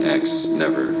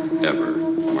never, ever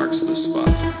marks the spot.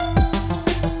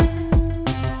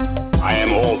 I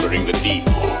am altering the deed.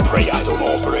 Pray I don't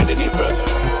alter it any further.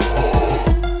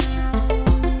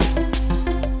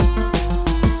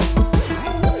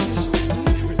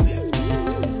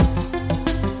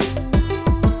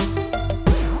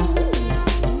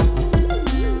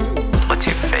 What's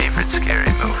your favorite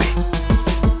scary movie?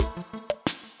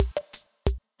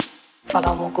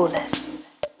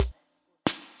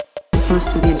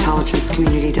 Most of the intelligence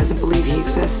community doesn't believe he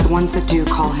exists. The ones that do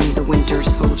call him the Winter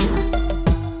Soldier.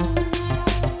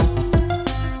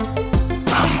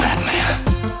 I'm Batman.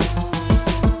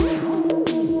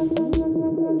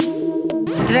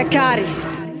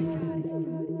 Dracarys.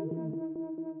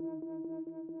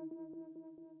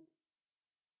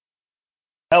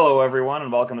 Hello, everyone,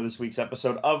 and welcome to this week's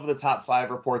episode of the Top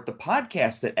 5 Report, the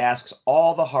podcast that asks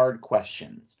all the hard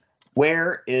questions.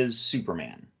 Where is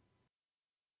Superman?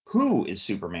 Who is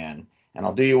Superman? And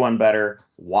I'll do you one better.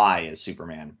 Why is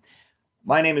Superman?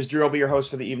 My name is Drew. I'll be your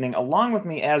host for the evening. Along with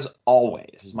me, as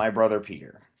always, is my brother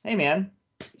Peter. Hey, man.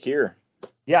 Here.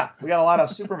 Yeah, we got a lot of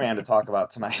Superman to talk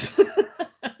about tonight.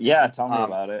 Yeah, tell me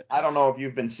about it. I don't know if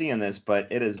you've been seeing this, but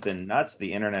it has been nuts.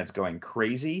 The internet's going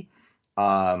crazy.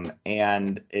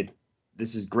 And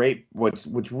this is great. What's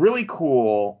really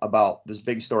cool about this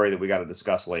big story that we got to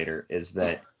discuss later is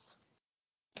that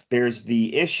there's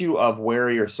the issue of where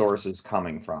your source is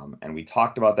coming from. And we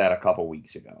talked about that a couple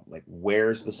weeks ago. Like,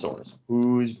 where's the source?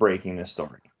 Who's breaking this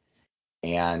story?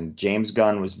 And James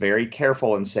Gunn was very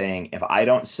careful in saying, if I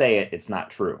don't say it, it's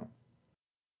not true.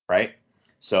 Right?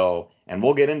 So, and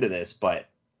we'll get into this, but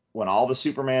when all the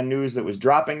Superman news that was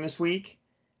dropping this week,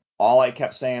 all I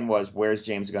kept saying was, where's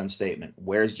James Gunn's statement?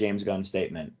 Where's James Gunn's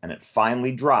statement? And it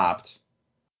finally dropped,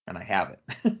 and I have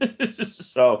it.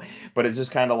 So, but it's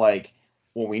just kind of like,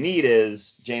 what we need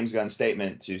is James Gunn's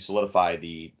statement to solidify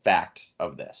the fact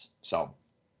of this. So,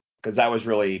 because that was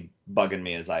really bugging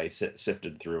me as I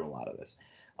sifted through a lot of this.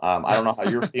 I don't know how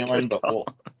you're feeling, but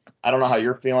I don't know how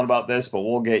you're feeling about this, but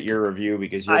we'll get your review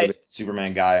because you're the big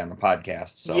Superman guy on the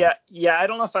podcast. So. Yeah. I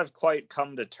don't know if I've quite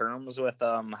come to terms with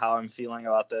how I'm feeling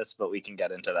about this, but we can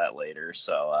get into that later.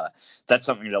 So that's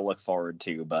something to look forward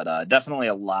to. But definitely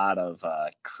a lot of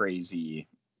crazy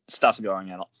stuff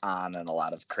going on and a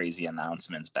lot of crazy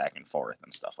announcements back and forth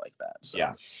and stuff like that.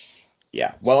 So.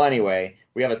 Yeah. Well, anyway,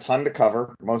 we have a ton to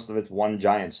cover. Most of it's one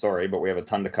giant story, but we have a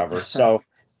ton to cover. So.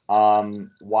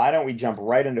 Why don't we jump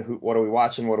right into what are we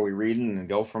watching, what are we reading, and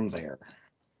go from there?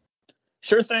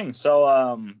 Sure thing.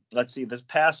 So let's see. This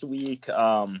past week,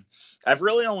 I've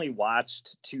really only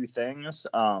watched two things.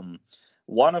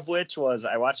 One of which was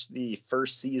I watched the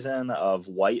first season of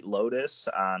White Lotus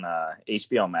on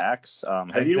HBO Max.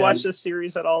 Have you watched this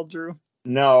series at all, Drew?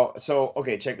 No. So,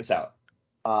 okay, check this out.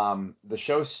 The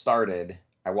show started.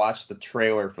 I watched the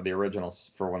trailer for the original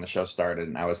for when the show started,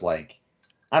 and I was like,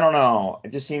 I don't know.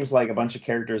 It just seems like a bunch of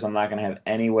characters I'm not going to have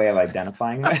any way of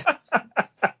identifying with.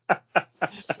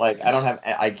 Like, I don't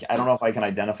know if I can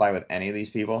identify with any of these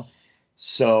people.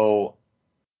 So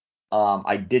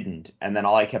I didn't. And then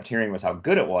all I kept hearing was how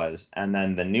good it was. And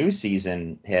then the new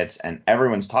season hits and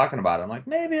everyone's talking about it. I'm like,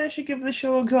 maybe I should give the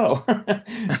show a go.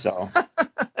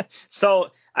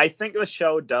 So I think the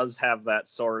show does have that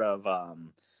sort of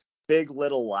Big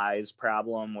Little Lies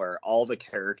problem where all the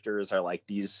characters are like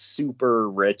these super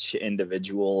rich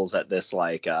individuals at this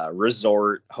like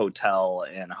resort hotel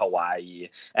in Hawaii.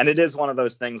 And it is one of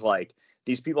those things like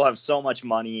these people have so much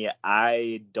money.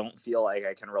 I don't feel like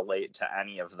I can relate to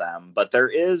any of them. But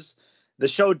the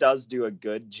show does do a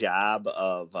good job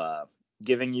of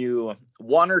giving you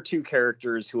one or two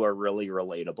characters who are really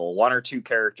relatable, one or two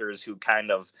characters who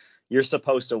kind of you're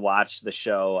supposed to watch the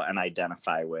show and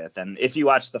identify with. And if you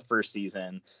watch the first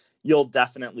season, you'll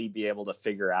definitely be able to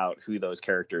figure out who those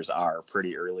characters are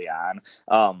pretty early on.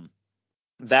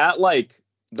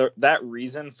 That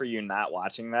reason for you not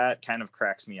watching that kind of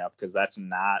cracks me up because that's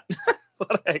not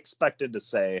what I expected to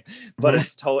say, but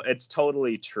it's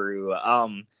totally true.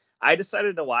 I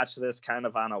decided to watch this kind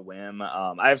of on a whim.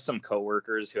 I have some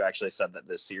coworkers who actually said that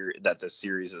this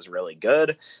series is really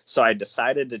good, so I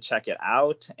decided to check it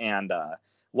out. And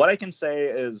what I can say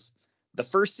is the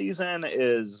first season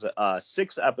is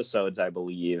 6 episodes, I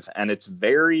believe, and it's a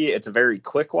very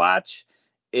quick watch.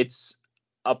 It's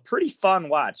a pretty fun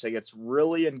watch. Like, it's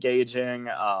really engaging.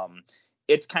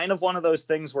 It's kind of one of those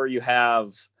things where you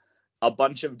have a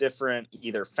bunch of different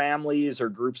either families or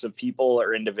groups of people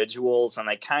or individuals, and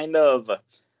they kind of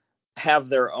have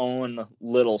their own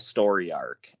little story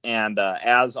arc. And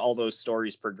as all those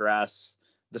stories progress,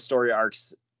 the story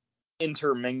arcs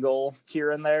intermingle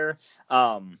here and there.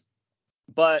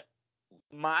 But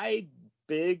my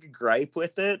big gripe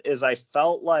with it is I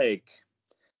felt like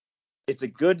it's a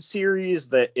good series,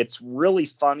 that it's really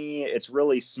funny, it's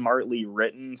really smartly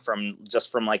written from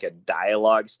like a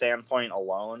dialogue standpoint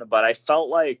alone, but I felt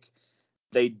like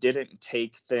they didn't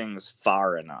take things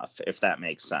far enough, if that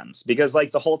makes sense, because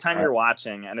like the whole time you're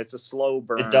watching, and it's a slow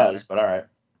burn. It does, but all right.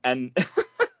 And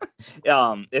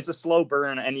it's a slow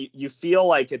burn, and you feel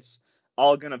like it's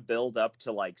all gonna build up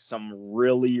to like some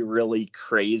really, really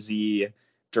crazy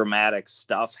dramatic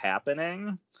stuff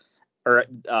happening, or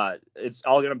it's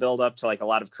all going to build up to like a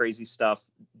lot of crazy stuff,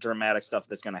 dramatic stuff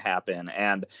that's going to happen.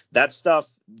 And that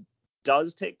stuff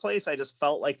does take place. I just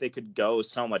felt like they could go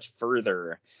so much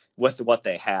further with what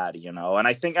they had, you know? And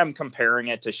I think I'm comparing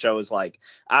it to shows like,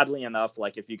 oddly enough,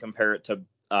 like if you compare it to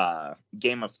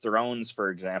Game of Thrones, for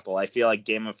example, I feel like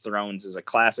Game of Thrones is a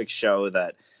classic show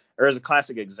that, or is a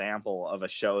classic example of a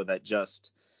show that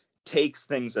just takes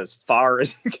things as far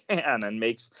as you can and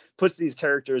puts these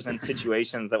characters in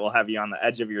situations that will have you on the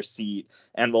edge of your seat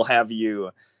and will have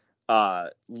you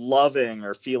loving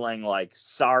or feeling like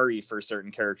sorry for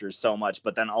certain characters so much,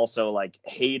 but then also like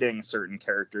hating certain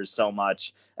characters so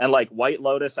much. And like White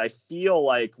Lotus, I feel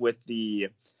like with the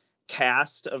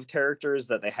cast of characters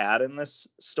that they had in this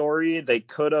story, they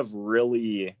could have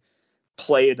really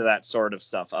played that sort of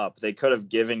stuff up. They could have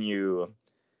given you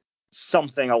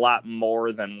something a lot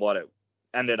more than what it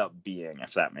ended up being,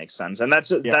 if that makes sense. And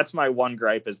that's my one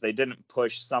gripe, is they didn't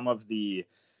push some of the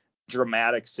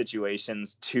dramatic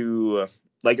situations to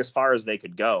like as far as they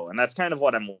could go. And that's kind of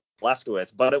what I'm left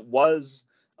with. But it was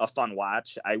a fun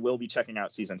watch. I will be checking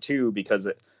out season 2 because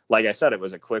like I said, it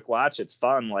was a quick watch. It's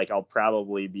fun. Like I'll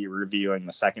probably be reviewing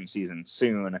the second season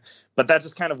soon. But that's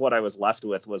just kind of what I was left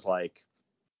with, was like,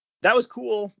 that was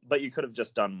cool, but you could have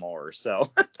just done more.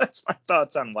 So that's my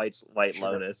thoughts on White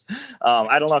Lotus.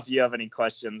 I don't know if you have any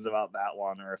questions about that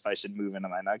one, or if I should move into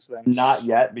my next thing. Not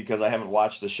yet, because I haven't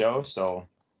watched the show. So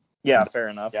yeah, fair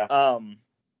enough. Yeah.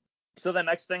 So the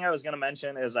next thing I was going to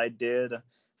mention is I did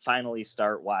finally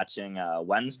start watching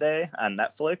Wednesday on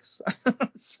Netflix.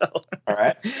 So all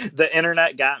right, the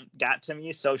internet got to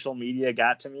me. Social media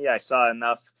got to me. I saw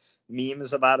enough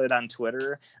memes about it on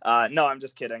Twitter. No, I'm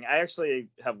just kidding. I actually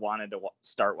have wanted to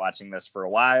start watching this for a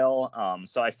while.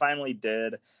 So I finally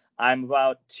did. I'm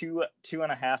about two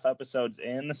and a half episodes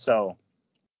in, so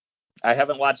I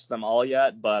haven't watched them all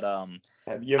yet, but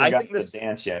you haven't got the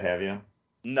dance yet, have you?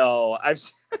 No,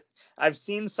 I've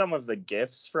seen some of the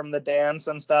GIFs from the dance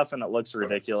and stuff, and it looks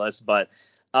ridiculous, but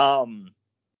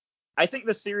I think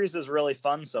the series is really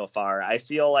fun so far. I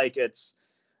feel like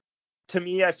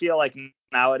I feel like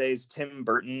nowadays Tim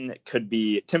Burton can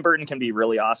be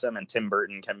really awesome, and Tim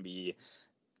Burton can be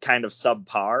kind of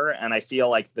subpar. And I feel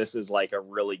like this is like a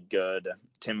really good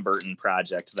Tim Burton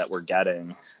project that we're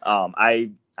getting.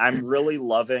 I'm really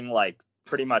loving like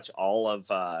pretty much all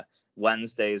of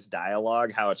Wednesday's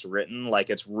dialogue, how it's written. Like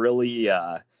it's really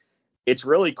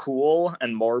cool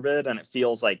and morbid, and it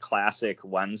feels like classic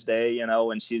Wednesday, you know,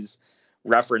 when she's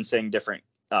referencing different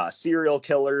serial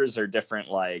killers or different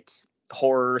like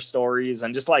horror stories,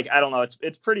 and just like, I don't know,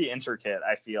 it's pretty intricate.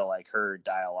 I feel like her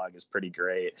dialogue is pretty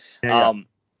great. Yeah.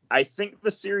 I think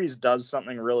the series does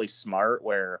something really smart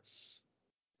where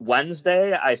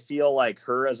Wednesday, I feel like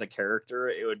her as a character,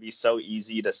 it would be so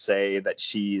easy to say that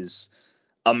she's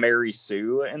a Mary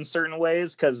Sue in certain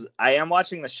ways, because I am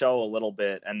watching the show a little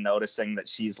bit and noticing that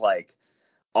she's like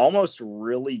almost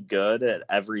really good at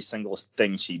every single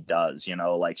thing she does, you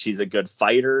know, like she's a good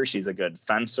fighter, she's a good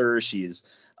fencer, she's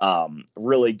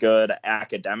really good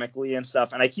academically and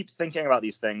stuff. And I keep thinking about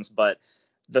these things, but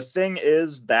the thing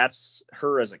is, that's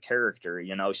her as a character,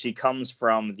 you know, she comes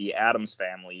from the Addams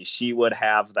family. She would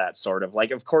have that sort of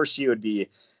like, of course she would be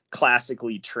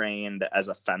classically trained as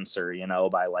a fencer, you know,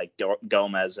 by like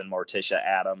Gomez and Morticia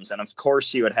Addams. And of course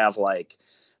she would have like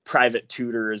private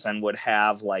tutors and would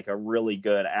have like a really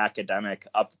good academic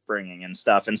upbringing and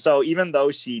stuff. And so even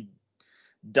though she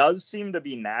does seem to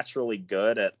be naturally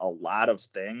good at a lot of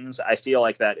things, I feel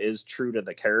like that is true to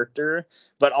the character.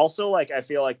 But also, like, I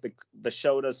feel like the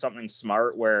show does something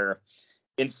smart where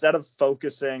instead of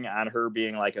focusing on her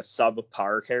being like a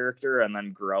subpar character and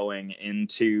then growing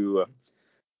into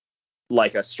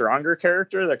like a stronger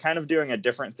character, they're kind of doing a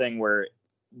different thing where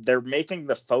they're making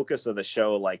the focus of the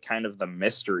show like kind of the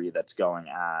mystery that's going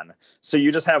on. So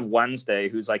you just have Wednesday,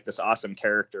 who's like this awesome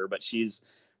character, but she's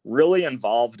really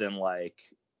involved in like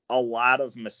a lot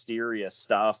of mysterious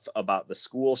stuff about the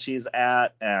school she's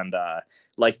at, and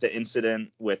like the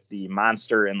incident with the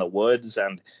monster in the woods.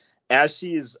 And as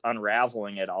she's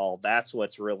unraveling it all, that's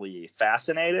what's really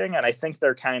fascinating. And I think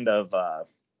they're kind of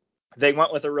they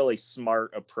went with a really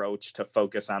smart approach to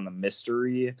focus on the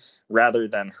mystery rather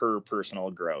than her personal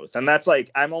growth. And that's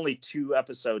like, I'm only 2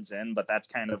 episodes in, but that's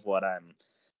kind of what I'm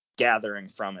gathering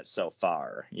from it so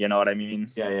far. You know what I mean?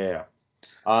 Yeah.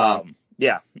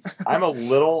 Yeah. I'm a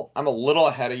little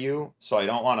ahead of you, so I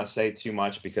don't want to say too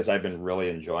much because I've been really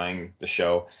enjoying the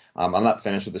show. I'm not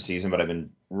finished with the season, but I've been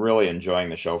really enjoying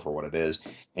the show for what it is.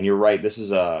 And you're right, this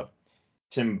is a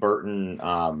Tim Burton.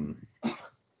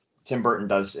 Tim Burton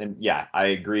does, and yeah, I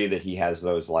agree that he has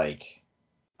those, like,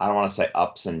 I don't want to say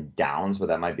ups and downs, but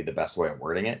that might be the best way of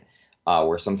wording it.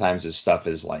 Where sometimes his stuff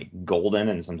is like golden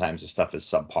and sometimes his stuff is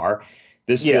subpar.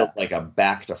 This feels like a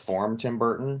back to form Tim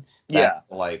Burton. Back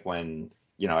to, like, when,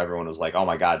 you know, everyone was like, oh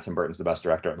my God, Tim Burton's the best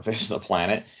director on the face of the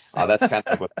planet. That's kind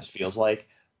of like what this feels like.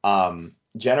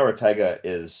 Jenna Ortega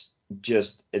is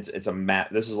just, this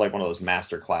is like one of those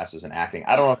master classes in acting.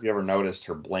 I don't know if you ever noticed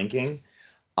her blinking.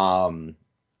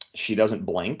 She doesn't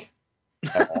blink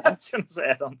at all. I was gonna say,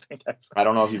 I don't think I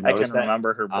don't know if you've I noticed can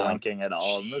remember her blinking at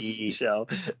all in this show.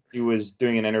 She was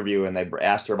doing an interview and they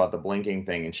asked her about the blinking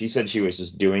thing, and she said she was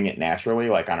just doing it naturally,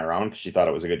 like on her own, because she thought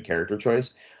it was a good character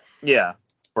choice. Yeah.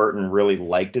 Burton really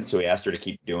liked it, so he asked her to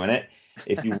keep doing it.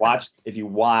 If you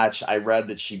watch, I read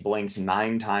that she blinks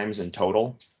 9 times in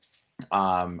total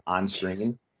on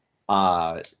screen.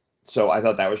 So I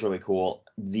thought that was really cool.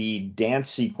 The dance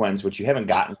sequence, which you haven't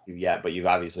gotten to yet, but you've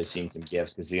obviously seen some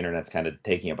GIFs because the internet's kind of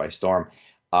taking it by storm.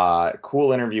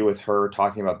 Cool interview with her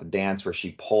talking about the dance where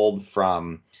she pulled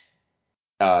from.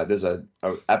 There's a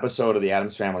episode of the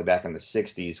Addams Family back in the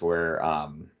 60s where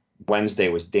Wednesday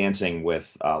was dancing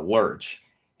with Lurch,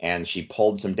 and she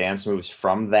pulled some dance moves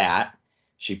from that.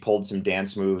 She pulled some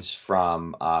dance moves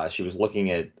from. She was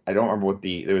looking at. I don't remember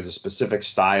there was a specific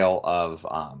style of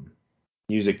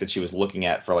music that she was looking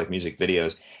at for like music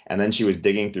videos, and then she was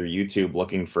digging through YouTube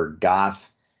looking for goth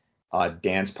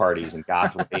dance parties and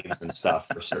goth raves and stuff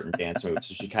for certain dance moves.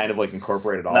 So she kind of like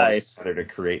incorporated all of it together to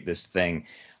create this thing,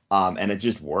 and it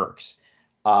just works.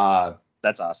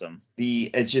 That's awesome.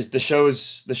 The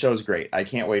show's great. I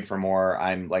can't wait for more.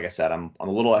 I'm, like I said, I'm a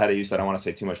little ahead of you, so I don't want to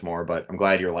say too much more, but I'm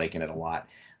glad you're liking it a lot.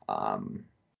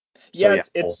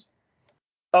 It's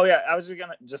Oh yeah, I was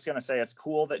just gonna say it's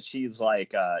cool that she's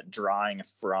like drawing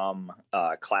from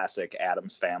classic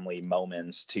Addams Family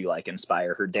moments to like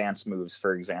inspire her dance moves,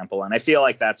 for example. And I feel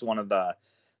like that's one of the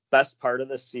best parts of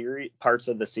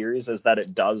the series is that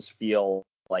it does feel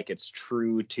like it's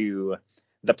true to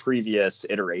the previous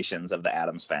iterations of the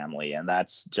Addams Family, and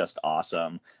that's just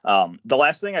awesome. The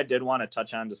last thing I did want to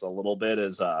touch on just a little bit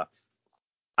is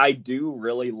I do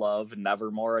really love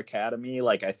Nevermore Academy.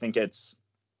 Like, I think it's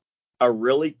a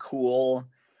really cool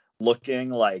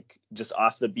looking, like, just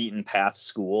off the beaten path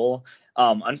school.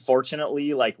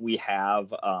 Unfortunately, like, we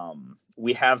have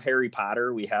Harry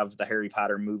Potter, we have the Harry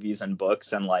Potter movies and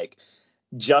books, and like,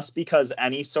 just because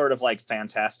any sort of like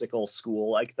fantastical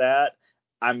school like that,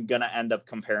 I'm gonna end up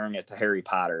comparing it to Harry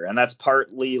Potter, and that's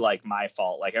partly like my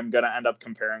fault. Like, I'm gonna end up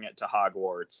comparing it to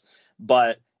Hogwarts,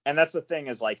 and that's the thing,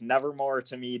 is like Nevermore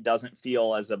to me doesn't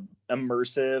feel as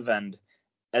immersive and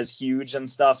as huge and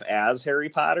stuff as Harry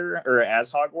Potter or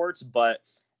as Hogwarts, but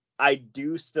I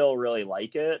do still really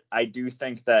like it. I do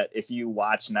think that if you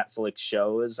watch Netflix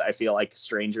shows, I feel like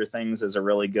Stranger Things is a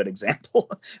really good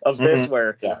example of this,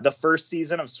 where the first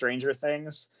season of Stranger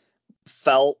Things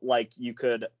felt like you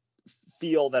could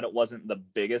feel that it wasn't the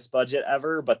biggest budget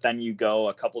ever, but then you go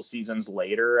a couple seasons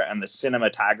later and the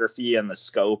cinematography and the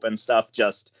scope and stuff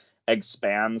just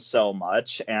expands so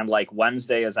much. And like,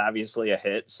 Wednesday is obviously a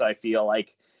hit, so I feel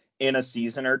like in a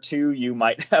season or two you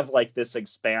might have like this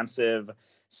expansive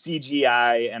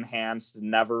CGI enhanced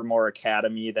Nevermore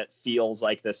Academy that feels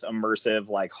like this immersive,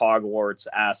 like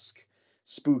Hogwarts-esque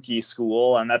spooky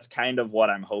school, and that's kind of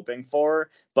what I'm hoping for.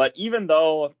 But even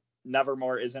though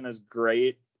Nevermore isn't as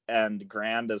great and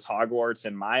grand as Hogwarts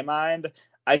in my mind,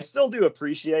 I still do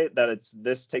appreciate that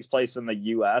this takes place in the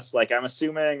US. Like,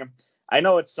 I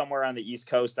know it's somewhere on the East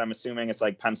Coast. I'm assuming it's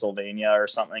like Pennsylvania or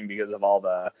something because of all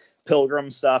the Pilgrim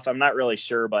stuff. I'm not really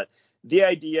sure, but the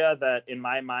idea that, in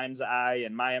my mind's eye,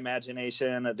 in my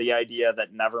imagination, the idea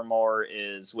that Nevermore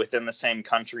is within the same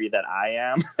country that I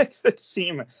am, it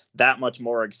seem that much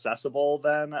more accessible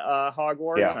than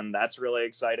Hogwarts, and that's really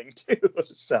exciting too.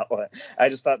 So I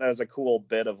just thought that was a cool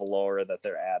bit of lore that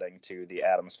they're adding to the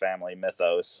Addams Family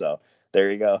mythos. So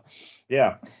there you go.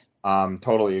 Yeah,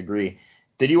 totally agree.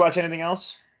 Did you watch anything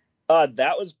else?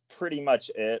 That was pretty much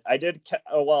it. I did.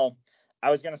 I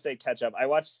was gonna say catch up. I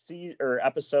watched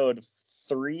episode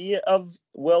 3 of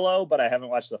Willow, but I haven't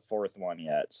watched the 4th one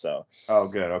yet. So. Oh,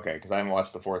 good. Okay, because I haven't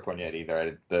watched the 4th one yet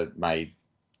either. My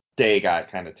day got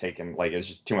kind of taken. Like, it was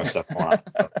just too much stuff going on.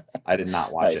 So I did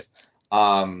not watch Nice.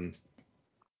 it.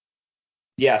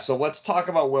 Yeah, so let's talk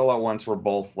about Willow once we're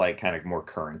both like kind of more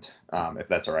current, if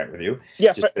that's all right with you.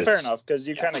 Yeah, Just fair enough, because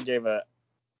you kind of gave a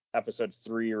episode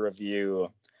 3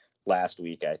 review last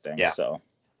week, I think. Yeah. So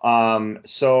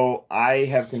So I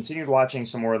have continued watching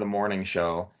some more of the morning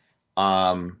show.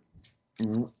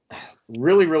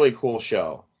 Really, really cool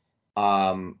show.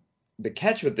 The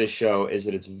catch with this show is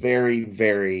that it's very,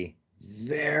 very,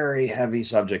 very heavy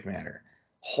subject matter.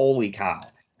 Holy cow.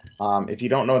 If you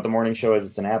don't know what the morning show is,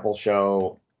 it's an Apple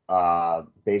show.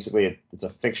 Basically, it's a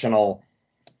fictional.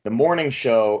 The morning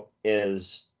show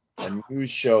is a news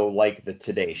show like the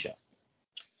Today Show.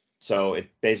 So it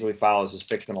basically follows this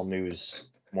fictional news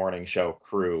morning show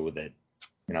crew that,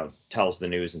 tells the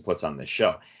news and puts on this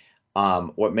show.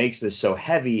 What makes this so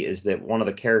heavy is that one of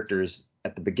the characters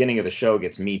at the beginning of the show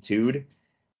gets Me Too'd,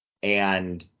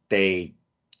 and they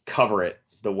cover it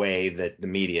the way that the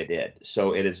media did.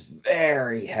 So it is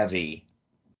very heavy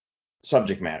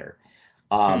subject matter.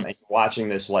 And watching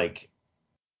this like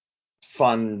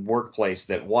fun workplace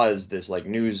that was this like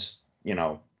news,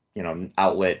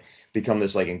 outlet become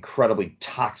this like incredibly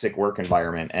toxic work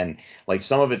environment. And like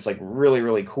some of it's like really,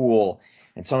 really cool.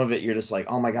 And some of it you're just like,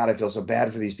 oh my God, I feel so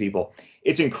bad for these people.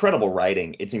 It's incredible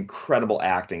writing. It's incredible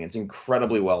acting. It's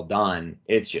incredibly well done.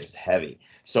 It's just heavy.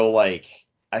 So like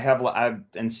I've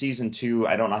in season 2,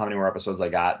 I don't know how many more episodes I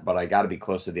got, but I got to be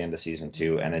close to the end of season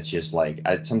 2. And it's just like,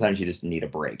 sometimes you just need a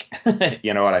break.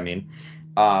 You know what I mean?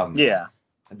 yeah.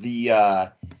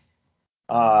 The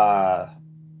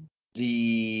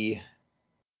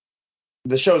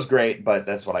show's great, but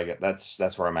that's what I get.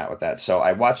 That's where I'm at with that. So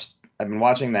I've been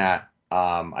watching that.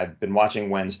 I've been watching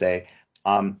Wednesday.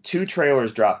 2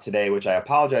 trailers dropped today, which I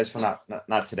apologize for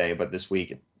not today, but this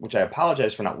week, which I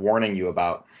apologize for not warning you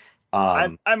about.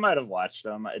 I might have watched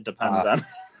them. It depends on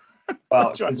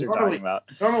which ones you're talking about.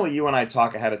 Normally you and I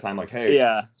talk ahead of time, like, hey,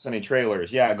 Yeah. any trailers?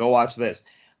 Yeah, go watch this.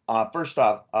 First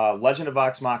off, Legend of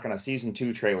Vox Machina season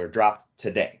 2 trailer dropped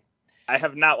today. I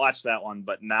have not watched that one,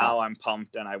 but now I'm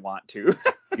pumped and I want to.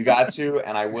 You got to,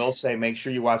 and I will say, make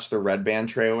sure you watch the Red Band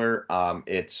trailer.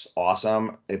 It's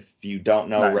awesome. If you don't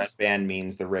know, Nice. Red Band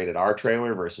means the rated R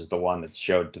trailer versus the one that's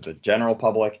showed to the general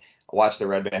public. Watch the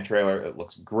Red Band trailer. It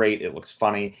looks great. It looks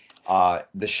funny.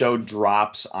 The show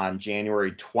drops on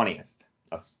January 20th.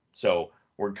 So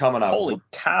we're coming up. Holy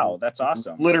cow, that's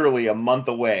awesome. Literally a month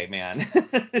away, man.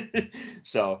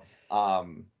 So,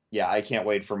 yeah, I can't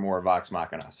wait for more Vox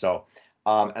Machina. So,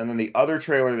 and then the other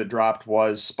trailer that dropped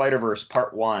was Spider-Verse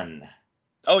Part 1.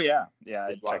 Oh, yeah. Yeah,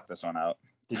 I checked this one out.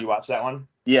 Did you watch that one?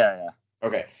 Yeah.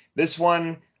 Okay. This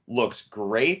one looks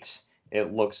great.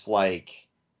 It looks like,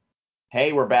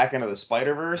 hey, we're back into the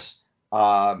Spider-Verse.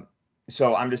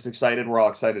 So I'm just excited. We're all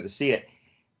excited to see it.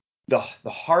 The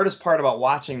hardest part about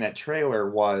watching that trailer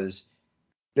was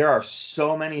there are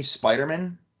so many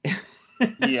Spider-Men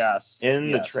Yes.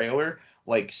 in the trailer.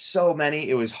 Like, so many,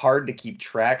 it was hard to keep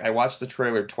track. I watched the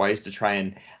trailer twice to try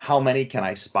and how many can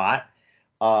I spot?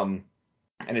 And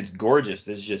it's gorgeous.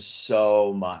 There's just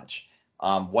so much.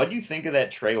 What do you think of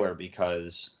that trailer?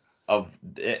 Because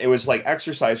it was like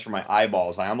exercise for my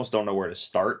eyeballs. I almost don't know where to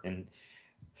start. And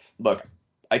look,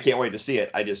 I can't wait to see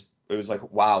it. It was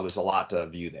like, wow, there's a lot to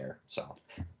view there. So.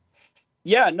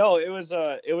 Yeah, no, it was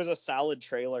a solid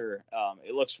trailer.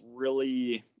 It looks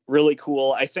really, really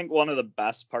cool. I think one of the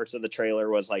best parts of the trailer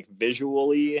was like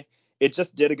visually, it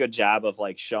just did a good job of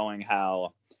like showing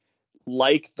how,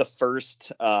 like the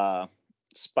first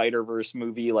Spider-Verse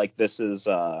movie, like this is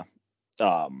or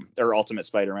Ultimate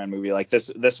Spider-Man movie, like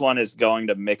this one is going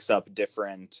to mix up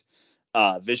different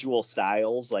visual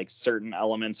styles. Like certain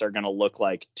elements are going to look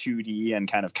like 2D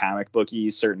and kind of comic booky,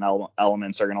 certain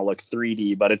elements are going to look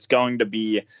 3D, but it's going to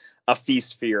be a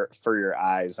feast for your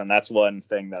eyes. And that's one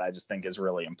thing that I just think is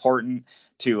really important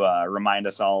to remind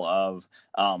us all of.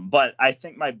 But I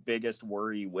think my biggest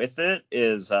worry with it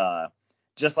is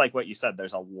just like what you said,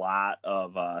 there's a lot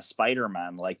of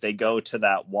Spider-Man. Like they go to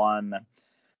that one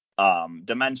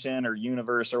dimension or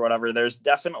universe or whatever. There's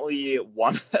definitely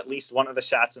at least one of the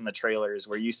shots in the trailers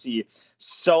where you see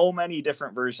so many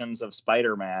different versions of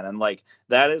Spider-Man, and like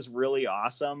that is really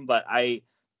awesome. But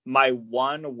my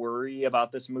one worry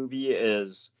about this movie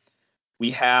is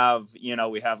we have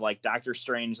like Doctor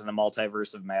Strange and the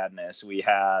Multiverse of Madness. We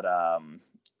had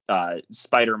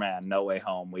Spider-Man No Way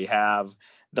Home. We have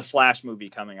the Flash movie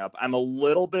coming up. I'm a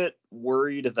little bit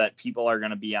worried that people are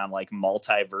going to be on like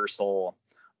multiversal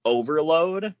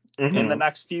overload in the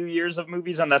next few years of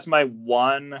movies, and that's my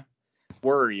one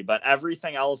worry. But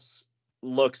everything else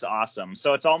looks awesome.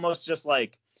 So it's almost just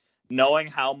like knowing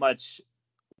how much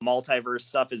multiverse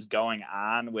stuff is going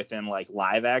on within like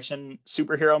live action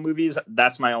superhero movies.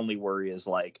 That's my only worry, is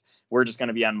like we're just going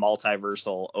to be on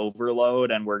multiversal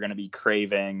overload and we're going to be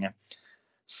craving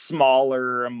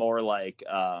smaller, more like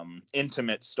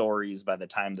intimate stories by the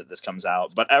time that this comes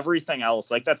out. But everything else,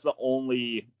 like that's the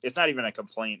only, it's not even a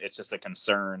complaint, it's just a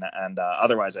concern. And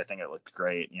otherwise I think it looked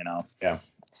great, you know. Yeah.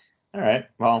 All right.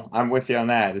 Well, I'm with you on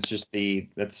that. It's just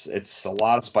it's a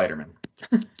lot of Spider-Man.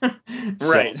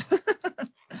 Right.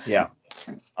 Yeah.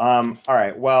 All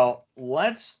right. Well,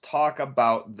 let's talk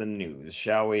about the news,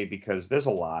 shall we? Because there's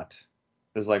a lot.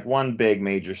 There's like one big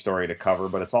major story to cover,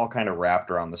 but it's all kind of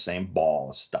wrapped around the same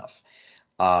ball of stuff.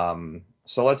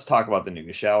 So let's talk about the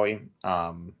news, shall we?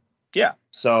 Yeah.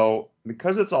 So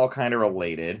because it's all kind of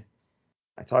related,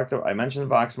 I mentioned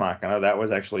Vox Machina. That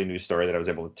was actually a news story that I was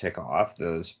able to tick off.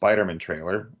 The Spider-Man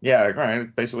trailer. Yeah,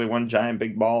 right. Basically one giant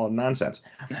big ball of nonsense.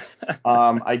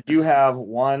 I do have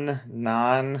one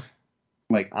on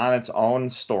its own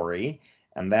story,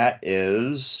 and that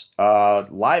is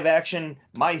live action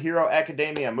My Hero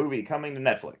Academia movie coming to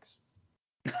Netflix.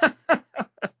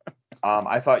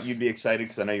 I thought you'd be excited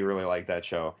because I know you really like that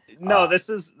show. No, this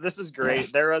is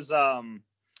great. There was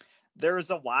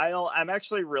a while, I'm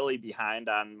actually really behind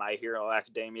on My Hero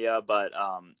Academia, but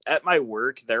at my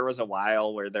work there was a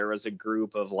while where there was a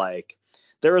group of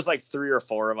there was 3 or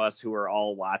 4 of us who were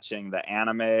all watching the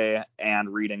anime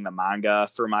and reading the manga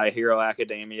for My Hero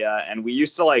Academia, and we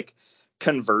used to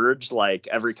converge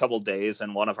every couple days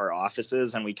in one of our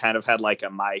offices, and we kind of had a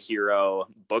My Hero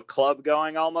book club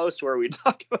going almost, where we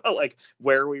talk about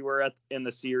where we were in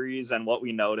the series and what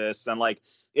we noticed. And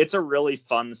it's a really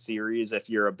fun series if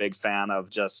you're a big fan of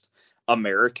just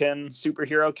American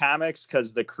superhero comics,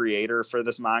 because the creator for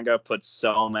this manga puts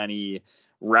so many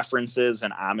references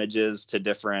and homages to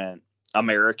different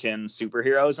American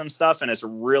superheroes and stuff, and it's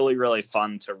really, really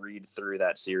fun to read through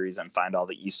that series and find all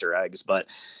the Easter eggs. But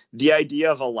the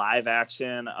idea of a live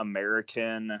action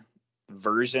American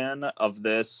version of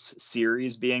this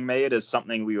series being made is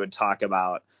something we would talk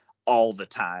about all the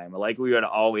time. We would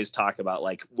always talk about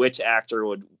which actor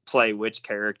would play which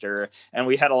character, and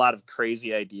we had a lot of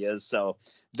crazy ideas. So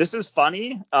this is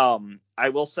funny. I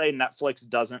will say Netflix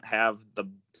doesn't have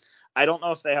I don't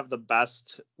know if they have the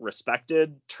best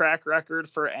respected track record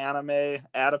for anime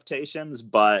adaptations,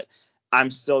 but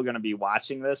I'm still going to be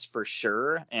watching this for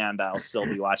sure, and I'll still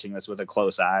be watching this with a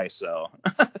close eye. So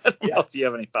I don't know if you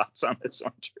have any thoughts on this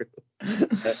one, Drew.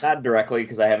 Not directly,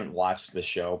 because I haven't watched the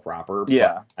show proper.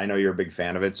 Yeah. But I know you're a big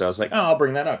fan of it, so I was like, I'll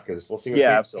bring that up because we'll see what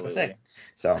yeah, you absolutely. say.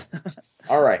 So,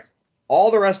 all right. All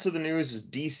the rest of the news is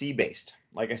DC based.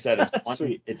 Like I said,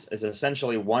 it's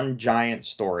essentially one giant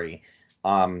story.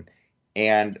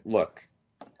 And look,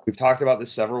 we've talked about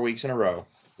this several weeks in a row.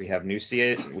 We have new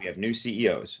CEOs.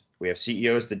 We have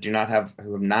CEOs that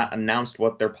who have not announced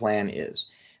what their plan is.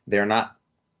 They're not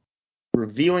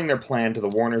revealing their plan to the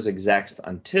Warner's execs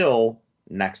until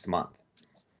next month.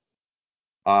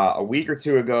 A week or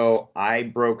two ago, I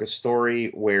broke a story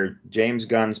where James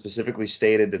Gunn specifically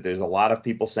stated that there's a lot of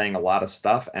people saying a lot of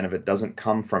stuff, and if it doesn't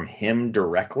come from him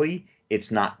directly,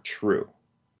 it's not true.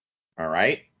 All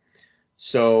right?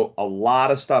 So a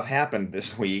lot of stuff happened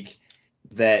this week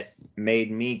that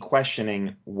made me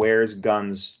questioning where's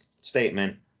Gunn's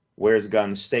statement.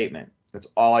 That's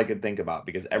all I could think about,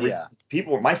 because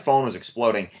my phone was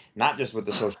exploding, not just with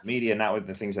the social media, not with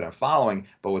the things that I'm following,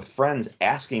 but with friends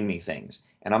asking me things.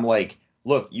 And I'm like,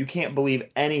 look, you can't believe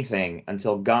anything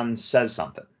until Gunn says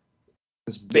something.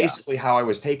 That's basically how I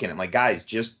was taking it. Guys,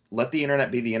 just let the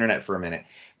internet be the internet for a minute.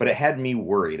 But it had me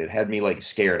worried. It had me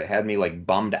scared. It had me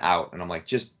bummed out. And I'm like,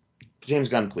 just James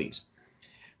Gunn, please.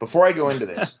 Before I go into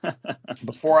this,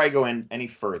 before I go in any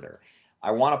further, I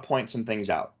want to point some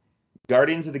things out.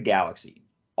 Guardians of the Galaxy,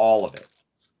 all of it,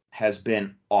 has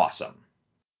been awesome.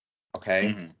 Okay?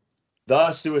 Mm-hmm.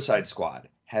 The Suicide Squad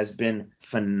has been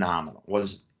phenomenal.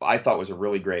 I thought was a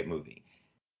really great movie.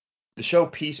 The show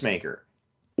Peacemaker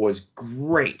was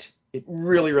great. It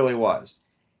really, really was.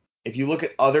 If you look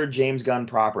at other James Gunn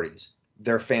properties,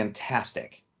 they're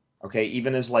fantastic. Okay,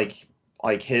 even as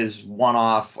his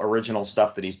one-off original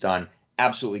stuff that he's done,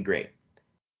 absolutely great.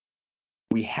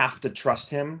 We have to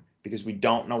trust him because we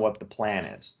don't know what the plan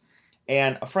is.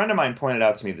 And a friend of mine pointed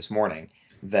out to me this morning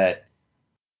that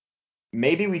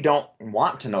maybe we don't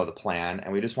want to know the plan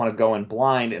and we just want to go in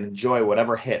blind and enjoy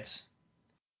whatever hits.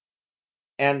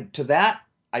 And to that,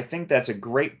 I think that's a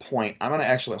great point. I'm going to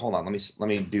actually hold on. Let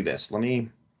me do this.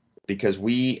 Because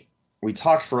we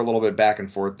talked for a little bit back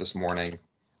and forth this morning.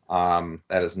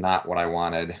 That is not what I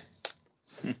wanted.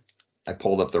 I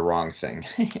pulled up the wrong thing.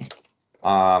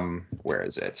 Where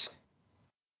is it?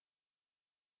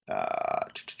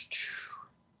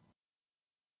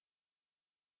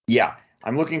 Yeah,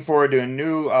 I'm looking forward to a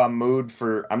new mood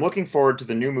for. I'm looking forward to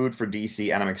the new mood for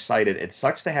DC, and I'm excited. It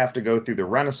sucks to have to go through the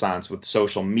renaissance with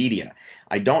social media.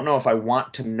 I don't know if I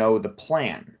want to know the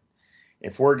plan.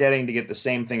 If we're getting to get the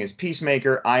same thing as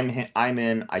Peacemaker, I'm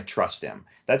in. I trust him.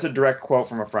 That's a direct quote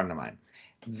from a friend of mine.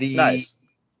 The Nice.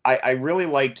 I really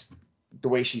liked the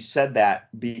way she said that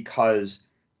because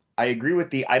I agree with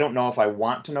the I don't know if I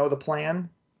want to know the plan,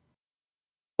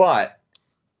 but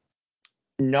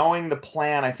knowing the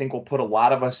plan I think will put a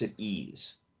lot of us at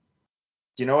ease.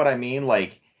 Do you know what I mean?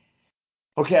 Like,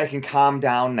 okay, I can calm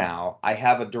down now. I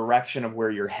have a direction of where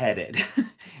you're headed.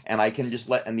 And I can just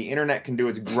and the internet can do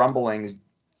its grumblings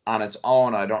on its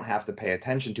own. I don't have to pay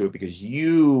attention to it because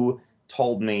you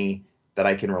told me that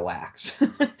I can relax.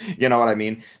 You know what I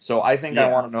mean? So I think I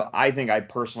Yeah. want to know, I think I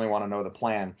personally want to know the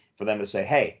plan for them to say,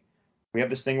 hey, we have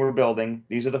this thing we're building.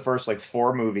 These are the first like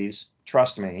 4 movies.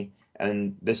 Trust me.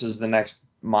 And this is the next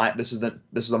this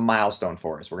is a milestone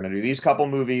for us. We're gonna do these couple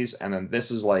movies, and then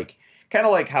this is like kind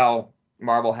of like how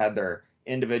Marvel had their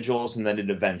individuals and then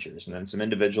did Avengers, and then some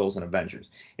individuals and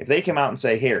Avengers. If they came out and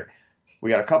say, here,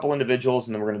 we got a couple individuals,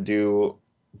 and then we're gonna do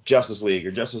Justice League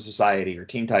or Justice Society or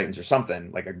Teen Titans or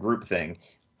something like a group thing.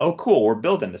 Oh, cool, we're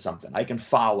building to something. I can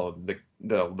follow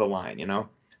the line, you know.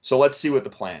 So let's see what the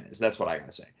plan is. That's what I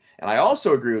gotta say. And I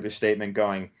also agree with your statement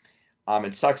going,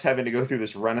 it sucks having to go through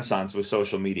this renaissance with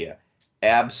social media.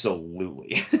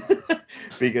 Absolutely.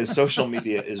 Because social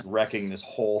media is wrecking this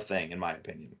whole thing, in my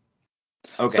opinion.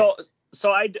 Okay.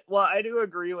 So I do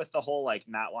agree with the whole like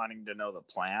not wanting to know the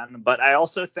plan, but I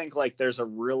also think like there's a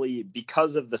really,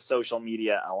 because of the social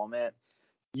media element,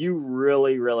 you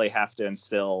really have to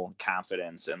instill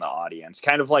confidence in the audience.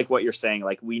 Kind of like what you're saying,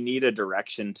 like we need a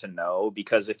direction to know,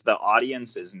 because if the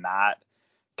audience is not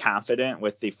confident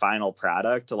with the final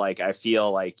product, like I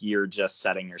feel like you're just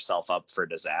setting yourself up for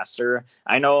disaster.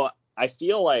 I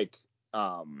feel like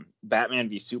Batman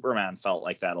v Superman felt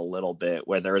like that a little bit,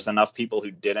 where there was enough people who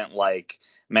didn't like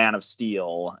Man of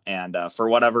Steel and for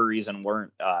whatever reason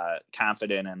weren't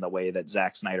confident in the way that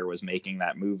Zack Snyder was making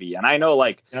that movie. And I know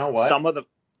like You know what? some of the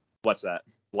what's that?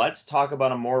 Let's talk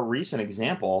about a more recent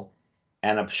example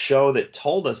and a show that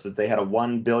told us that they had a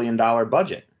 $1 billion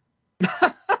budget.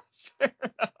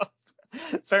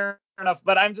 Fair enough.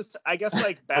 But I guess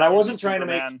like And I Batman v wasn't trying to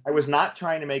Superman. I was not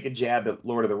trying to make a jab at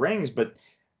Lord of the Rings, but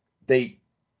they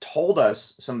told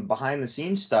us some behind the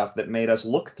scenes stuff that made us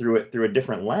look through it through a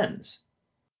different lens,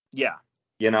 Yeah.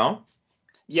 you know?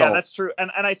 Yeah, So, that's true.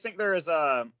 And I think there is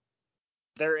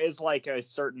like a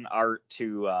certain art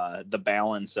to the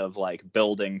balance of like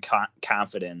building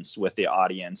confidence with the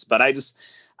audience. But I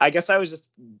guess I was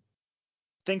just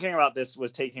thinking about this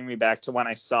was taking me back to when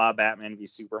I saw Batman v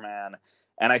Superman,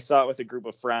 and I saw it with a group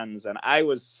of friends, and I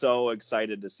was so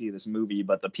excited to see this movie.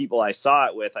 But the people I saw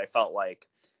it with, I felt like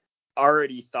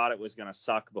already thought it was going to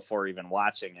suck before even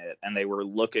watching it, and they were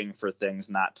looking for things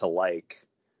not to like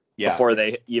yeah. before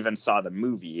they even saw the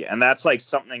movie. And that's like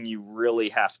something you really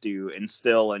have to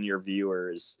instill in your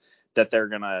viewers, that they're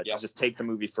going to just take the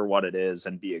movie for what it is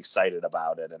and be excited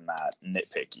about it and not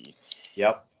nitpicky.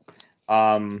 Yep.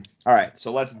 All right,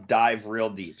 so let's dive real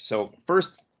deep. So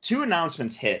first, 2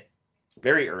 announcements hit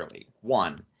very early.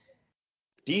 1,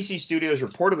 DC Studios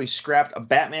reportedly scrapped a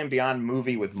Batman Beyond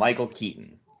movie with Michael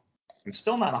Keaton. I'm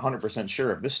still not 100%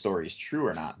 sure if this story is true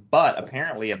or not, but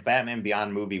apparently a Batman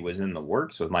Beyond movie was in the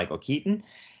works with Michael Keaton,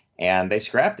 and they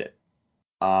scrapped it.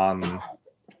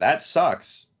 That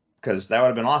sucks, because that would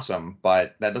have been awesome,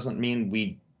 but that doesn't mean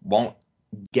we won't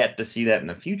get to see that in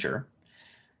the future.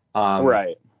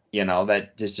 Right. You know,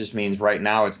 that just means right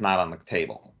now it's not on the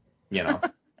table, you know.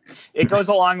 It goes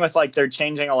along with like they're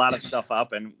changing a lot of stuff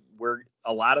up, and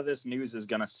a lot of this news is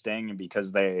going to sting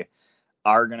because they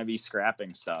are going to be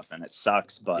scrapping stuff, and it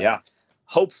sucks, but yeah,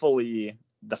 hopefully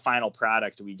the final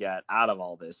product we get out of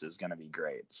all this is going to be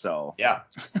great. So yeah.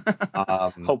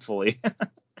 hopefully.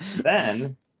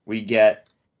 Then we get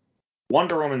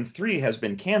Wonder Woman 3 has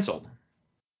been canceled.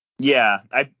 Yeah,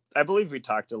 I believe we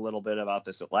talked a little bit about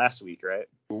this last week, right?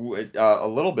 A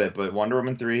little bit, but Wonder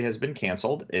Woman 3 has been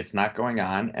canceled. It's not going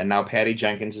on, and now Patty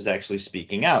Jenkins is actually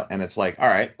speaking out, and it's like, all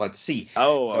right, let's see.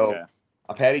 Okay.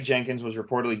 Patty Jenkins was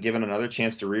reportedly given another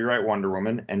chance to rewrite Wonder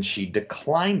Woman, and she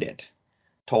declined it.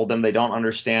 Told them they don't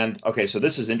understand. Okay, so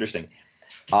this is interesting.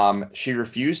 She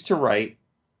refused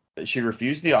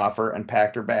the offer and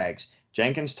packed her bags.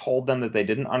 Jenkins told them that they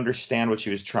didn't understand what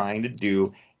she was trying to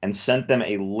do and sent them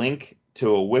a link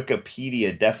to a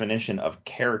Wikipedia definition of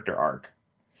character arc,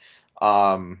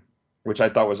 which I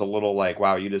thought was a little like,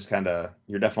 wow, you're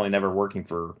definitely never working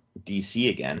for DC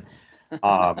again.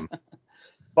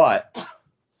 But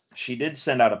she did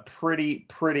send out a pretty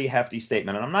hefty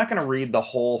statement, and I'm not going to read the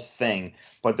whole thing,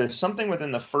 but there's something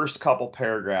within the first couple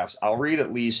paragraphs. I'll read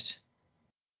at least,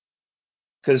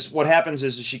 because what happens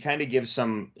is she kind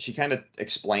of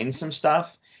explains some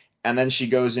stuff, and then she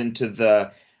goes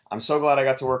into I'm so glad I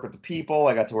got to work with the people.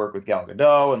 I got to work with Gal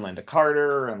Gadot and Linda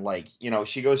Carter, and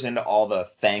she goes into all the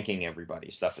thanking everybody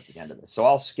stuff at the end of this. So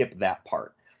I'll skip that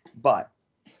part. But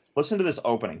listen to this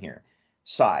opening here.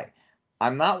 Sigh.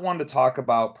 I'm not one to talk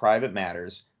about private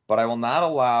matters, but I will not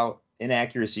allow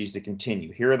inaccuracies to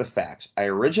continue. Here are the facts.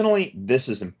 This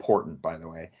is important, by the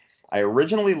way. I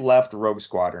originally left Rogue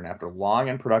Squadron after a long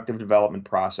and productive development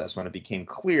process when it became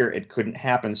clear it couldn't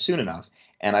happen soon enough,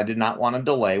 and I did not want to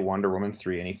delay Wonder Woman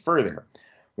 3 any further.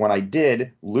 When I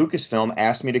did, Lucasfilm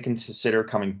asked me to consider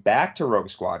coming back to Rogue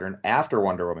Squadron after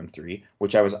Wonder Woman 3,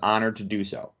 which I was honored to do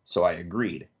so. So I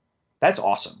agreed. That's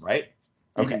awesome, right?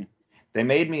 Okay. Mm-hmm. They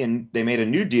made a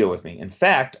new deal with me. In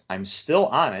fact, I'm still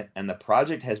on it, and the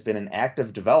project has been in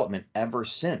active development ever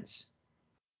since.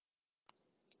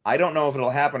 I don't know if it'll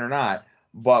happen or not,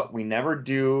 but we never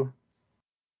do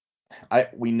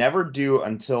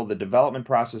until the development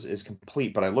process is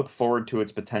complete, but I look forward to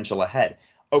its potential ahead.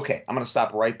 Okay, I'm going to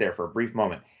stop right there for a brief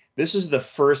moment. This is the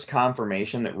first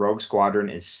confirmation that Rogue Squadron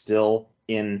is still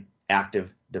in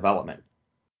active development.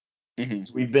 Mm-hmm.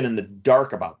 So we've been in the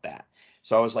dark about that.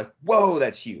 So I was like, whoa,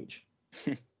 that's huge.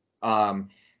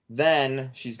 Then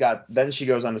she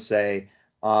goes on to say,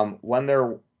 when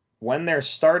there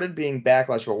started being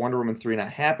backlash about Wonder Woman 3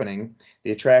 not happening,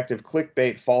 the attractive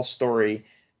clickbait false story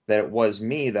that it was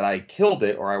me, that I killed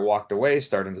it or I walked away,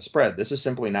 started to spread. This is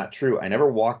simply not true. I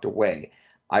never walked away.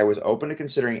 I was open to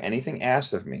considering anything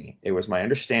asked of me. It was my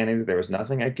understanding that there was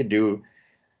nothing I could do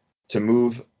to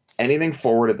move anything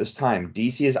forward at this time.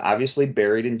 DC is obviously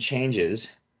buried in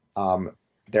changes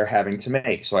they're having to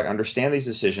make. So I understand these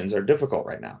decisions are difficult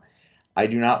right now. I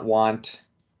do not want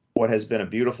what has been a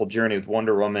beautiful journey with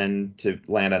Wonder Woman to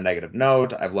land on a negative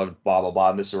note. I've loved blah, blah,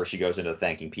 blah. And this is where she goes into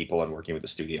thanking people and working with the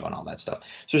studio and all that stuff.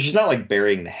 So she's not like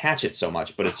burying the hatchet so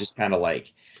much, but it's just kind of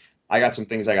like, I got some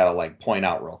things I got to like point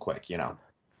out real quick,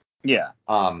 Yeah.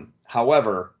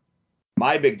 However,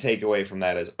 my big takeaway from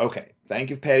that is, okay, thank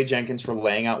you, Patty Jenkins, for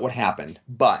laying out what happened,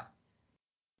 but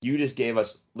you just gave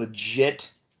us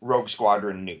legit Rogue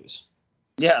Squadron news.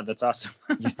 Yeah, that's awesome.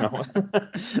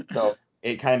 So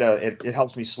it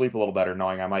helps me sleep a little better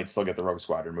knowing I might still get the Rogue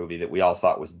Squadron movie that we all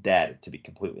thought was dead, to be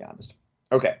completely honest.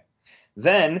 Okay.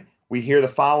 Then we hear the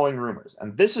following rumors.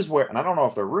 And this is where, and I don't know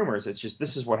if they're rumors, it's just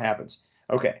this is what happens.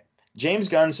 Okay. James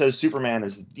Gunn says Superman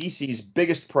is DC's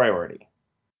biggest priority.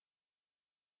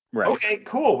 Right. Okay,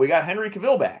 cool. We got Henry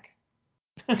Cavill back.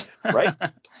 Right?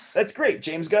 That's great.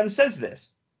 James Gunn says this.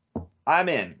 I'm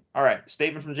in. All right.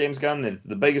 Statement from James Gunn that it's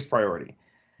the biggest priority.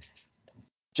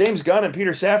 James Gunn and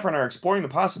Peter Safran are exploring the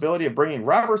possibility of bringing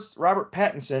Robert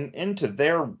Pattinson into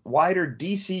their wider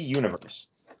DC universe.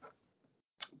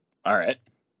 All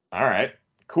right.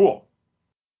 Cool.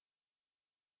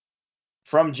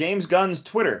 From James Gunn's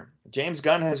Twitter, James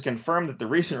Gunn has confirmed that the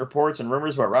recent reports and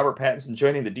rumors about Robert Pattinson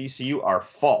joining the DCU are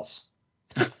false.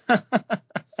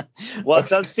 Well, okay.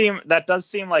 That does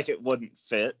seem like it wouldn't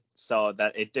fit, so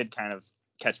that it did kind of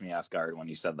catch me off guard when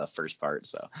you said the first part.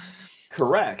 So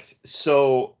correct.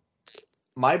 So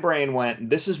my brain went,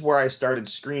 this is where I started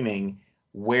screaming,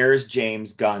 where's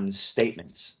James Gunn's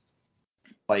statements?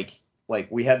 Like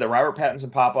we had the Robert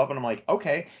Pattinson pop up, and I'm like,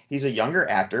 okay, he's a younger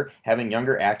actor. Having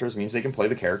younger actors means they can play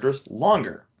the characters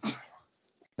longer.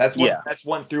 That's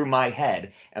went through my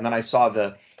head. And then I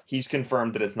saw he's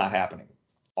confirmed that it's not happening.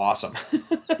 Awesome.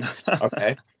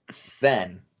 Okay.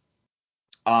 Then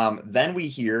we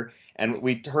hear, and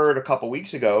we heard a couple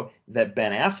weeks ago that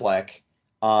Ben Affleck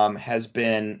has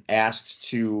been asked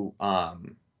to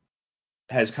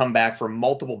has come back for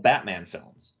multiple Batman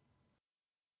films.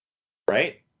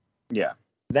 Right? Yeah.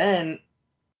 Then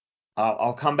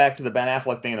I'll come back to the Ben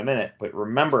Affleck thing in a minute, but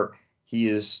remember,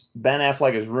 Ben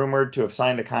Affleck is rumored to have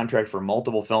signed a contract for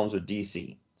multiple films with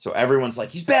DC. So everyone's like,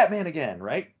 he's Batman again,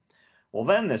 right? Well,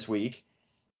 then this week,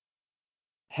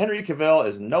 Henry Cavill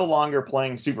is no longer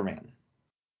playing Superman.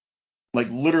 Like,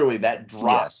 literally, that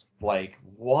dropped. Yes. Like,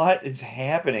 what is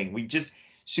happening?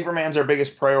 Superman's our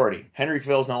biggest priority. Henry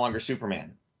Cavill is no longer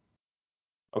Superman.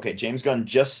 Okay, James Gunn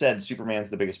just said Superman's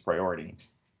the biggest priority.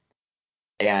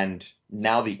 And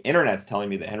now the internet's telling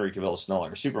me that Henry Cavill is no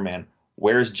longer Superman.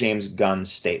 Where's James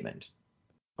Gunn's statement?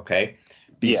 Okay?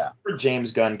 Before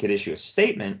James Gunn could issue a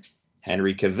statement,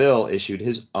 Henry Cavill issued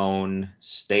his own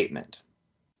statement.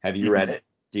 Have you read it?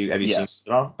 Have you seen it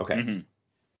at all? Okay. Mm-hmm.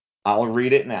 I'll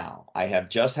read it now. I have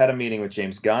just had a meeting with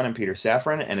James Gunn and Peter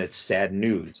Safran, and it's sad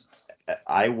news.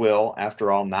 I will,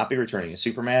 after all, not be returning as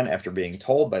Superman after being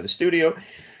told by the studio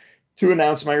to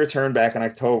announce my return back in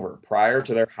October, prior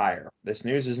to their hire. This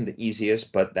news isn't the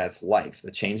easiest, but that's life.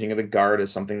 The changing of the guard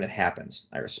is something that happens.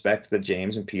 I respect that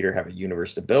James and Peter have a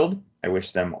universe to build. I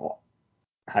wish them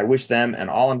and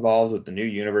all involved with the new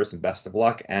universe and best of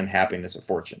luck and happiness of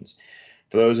fortunes.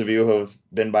 For those of you who have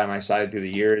been by my side through the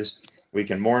years, we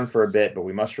can mourn for a bit, but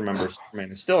we must remember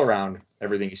Superman is still around.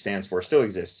 Everything he stands for still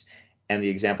exists, and the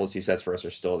examples he sets for us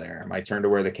are still there. My turn to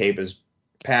wear the cape is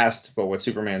past, but what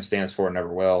Superman stands for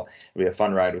never will. It'll be a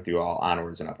fun ride with you all,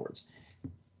 onwards and upwards.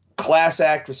 Class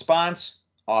act response.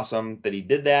 Awesome that he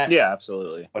did that. Yeah,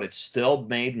 absolutely. But it still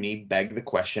made me beg the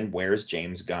question, where's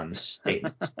James Gunn's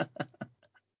statement?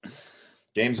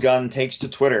 James Gunn takes to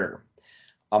Twitter.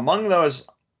 Among those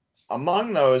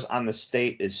on the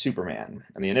state is Superman.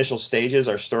 In the initial stages,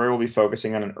 our story will be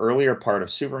focusing on an earlier part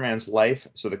of Superman's life,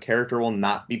 so the character will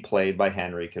not be played by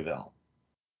Henry Cavill.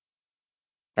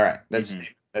 All right, that's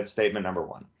statement number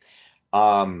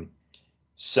one.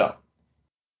 So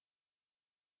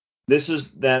this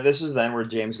is then where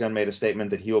James Gunn made a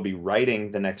statement that he will be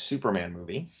writing the next Superman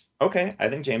movie. Okay, I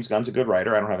think James Gunn's a good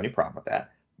writer. I don't have any problem with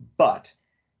that. But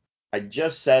I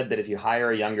just said that if you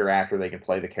hire a younger actor, they can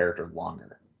play the character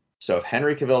longer. So if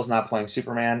Henry Cavill is not playing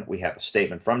Superman, we have a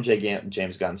statement from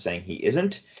James Gunn saying he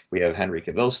isn't. We have Henry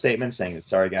Cavill's statement saying that,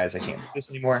 sorry guys, I can't do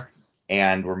this anymore,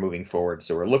 and we're moving forward.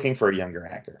 So we're looking for a younger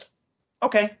actor.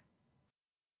 Okay.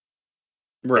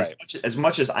 Right. As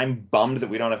much as I'm bummed that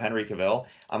we don't have Henry Cavill,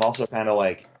 I'm also kind of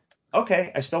like,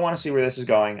 okay, I still want to see where this is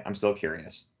going. I'm still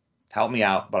curious. Help me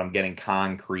out, but I'm getting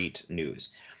concrete news.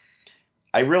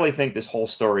 I really think this whole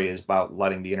story is about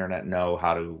letting the internet know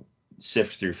how to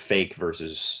sift through fake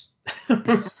versus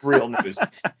real news.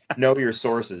 Know your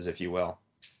sources, if you will.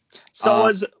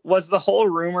 So was the whole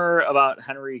rumor about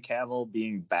Henry Cavill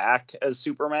being back as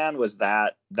Superman, was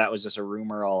that was just a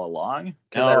rumor all along?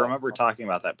 Because I remember talking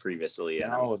about that previously.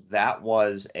 No, that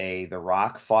was The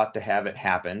Rock fought to have it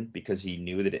happen because he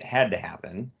knew that it had to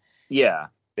happen. Yeah.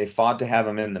 They fought to have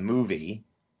him in the movie.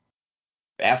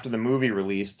 After the movie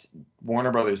released,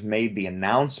 Warner Brothers made the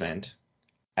announcement,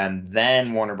 and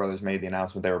then Warner Brothers made the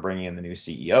announcement they were bringing in the new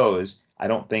CEOs. I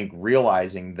don't think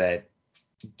realizing that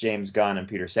James Gunn and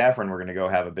Peter Safran were going to go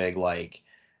have a big,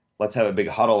 let's have a big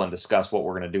huddle and discuss what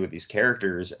we're going to do with these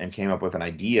characters, and came up with an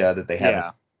idea that they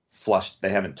haven't flushed. They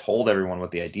haven't told everyone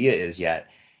what the idea is yet,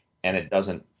 and it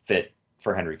doesn't fit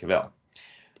for Henry Cavill.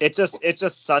 It's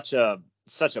just such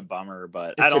a bummer,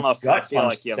 but I don't know if I feel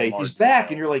like you have more he's back,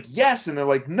 and you're like, yes, and they're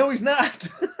like, no, he's not.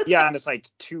 Yeah, and it's like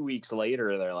 2 weeks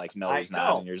later, they're like, no, he's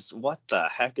not, and you're just, what the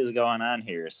heck is going on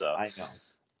here? So I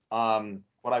know.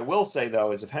 What I will say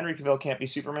though is if Henry Cavill can't be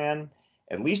Superman,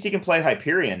 at least he can play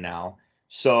Hyperion now.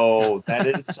 So that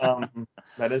is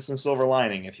some silver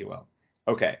lining, if you will.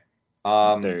 Okay.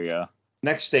 There you go.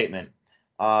 Next statement.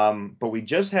 But we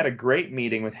just had a great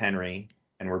meeting with Henry,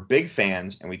 and we're big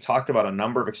fans, and we talked about a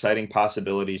number of exciting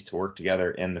possibilities to work together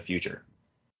in the future.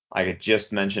 I had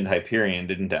just mentioned Hyperion,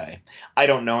 didn't I? I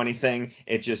don't know anything.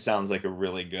 It just sounds like a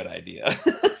really good idea.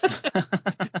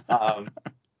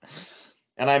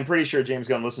 And I'm pretty sure James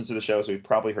Gunn listens to the show, so he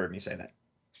probably heard me say that.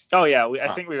 Oh, yeah.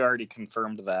 I think we already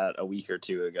confirmed that a week or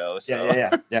two ago. So.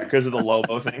 Yeah, because of the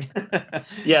Lobo thing.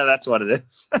 Yeah, that's what it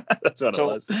is. That's what it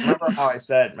was. Remember how I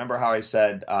said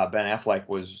Ben Affleck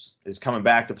is coming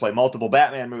back to play multiple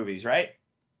Batman movies, right?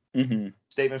 Mm-hmm.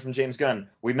 Statement from James Gunn.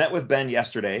 We met with Ben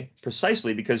yesterday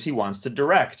precisely because he wants to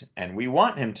direct, and we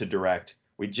want him to direct.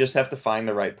 We just have to find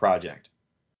the right project.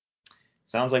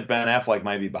 Sounds like Ben Affleck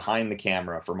might be behind the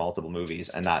camera for multiple movies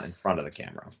and not in front of the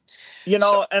camera.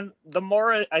 And the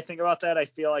more I think about that, I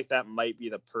feel like that might be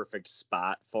the perfect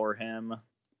spot for him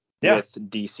with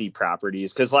DC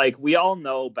properties. Because, we all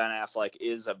know Ben Affleck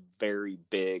is a very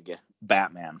big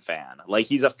Batman fan.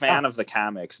 He's a fan of the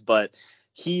comics, but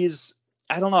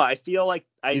I don't know. I feel like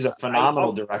he's a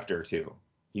phenomenal director, too.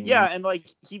 And,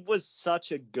 he was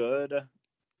such a good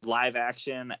live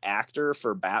action actor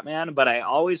for Batman, but I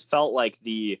always felt like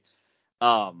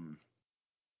I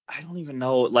don't even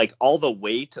know, all the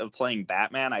weight of playing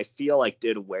Batman, I feel like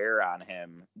did wear on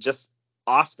him just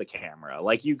off the camera.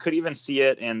 You could even see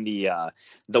it in the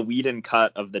Whedon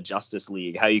cut of the Justice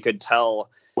League, how you could tell.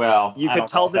 Well, I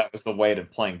don't know if that was the weight of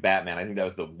playing Batman. I think that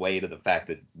was the weight of the fact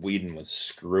that Whedon was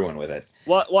screwing with it.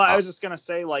 Well, I was just gonna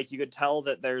say, you could tell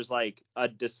that there's a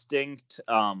distinct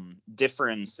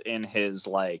difference in his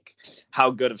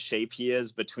how good of shape he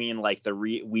is between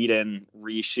the Whedon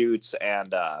reshoots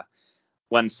and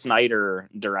when Snyder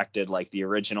directed the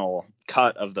original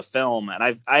cut of the film.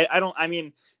 And I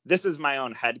mean, this is my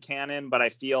own headcanon, but I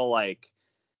feel like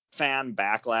fan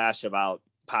backlash about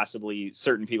possibly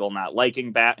certain people not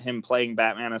liking him playing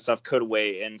Batman and stuff could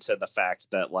weigh into the fact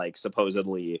that like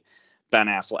supposedly Ben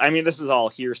Affleck, I mean, this is all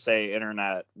hearsay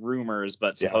internet rumors,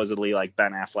 but supposedly like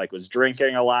Ben Affleck was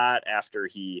drinking a lot after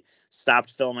he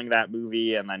stopped filming that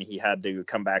movie, and then he had to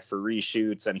come back for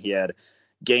reshoots, and he had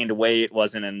gained weight,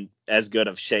 wasn't in as good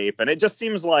of shape. And it just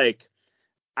seems like,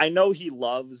 I know he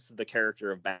loves the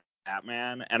character of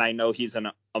Batman, and I know he's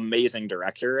an amazing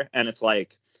director, and it's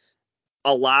like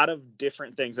a lot of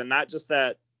different things, and not just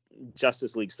that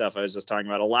Justice League stuff I was just talking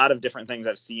about, a lot of different things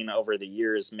I've seen over the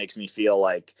years makes me feel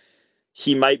like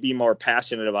he might be more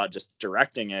passionate about just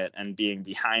directing it and being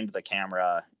behind the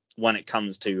camera when it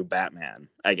comes to Batman,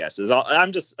 I guess.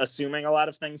 I'm just assuming a lot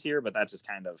of things here, but that's just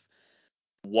kind of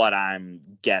what I'm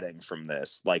getting from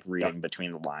this, like reading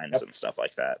between the lines and stuff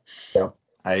like that. Yep.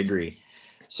 I agree.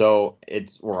 So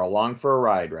we're along for a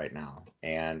ride right now,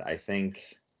 and I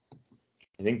think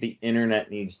the internet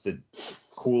needs to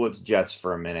cool its jets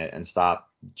for a minute and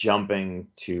stop jumping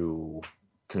to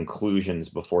conclusions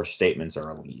before statements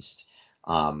are released.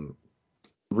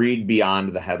 Read beyond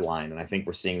the headline, and I think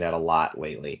we're seeing that a lot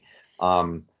lately.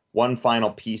 One final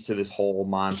piece to this whole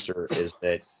monster is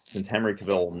that since Henry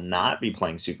Cavill will not be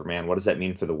playing Superman, what does that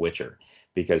mean for The Witcher?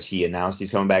 Because he announced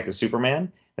he's coming back as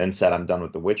Superman, then said, I'm done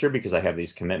with The Witcher because I have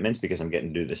these commitments because I'm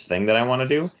getting to do this thing that I want to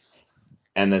do.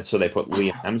 And then so they put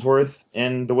Liam Hemsworth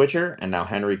in The Witcher, and now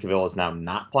Henry Cavill is now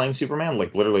not playing Superman,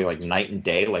 like literally like night and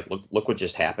day. Like look what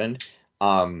just happened.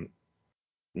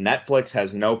 Netflix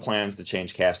has no plans to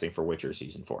change casting for Witcher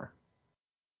season 4.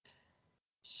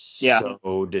 Yeah.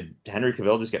 So did Henry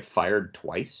Cavill just get fired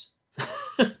twice?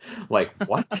 Like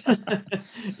what?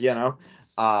 You know?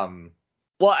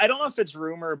 Well, I don't know if it's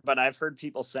rumor, but I've heard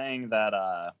people saying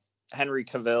that Henry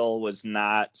Cavill was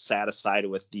not satisfied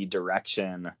with the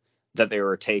direction that they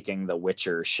were taking the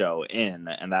Witcher show in,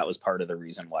 and that was part of the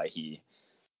reason why he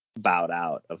bowed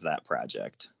out of that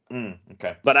project.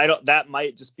 Okay. But that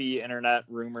might just be internet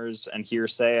rumors and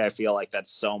hearsay. I feel like that's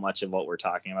so much of what we're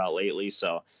talking about lately,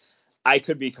 so I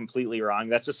could be completely wrong.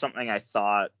 That's just something I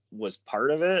thought was part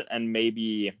of it, and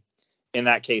maybe in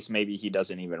that case, maybe he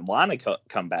doesn't even want to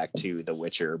come back to The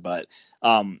Witcher. But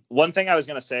one thing I was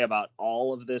going to say about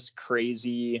all of this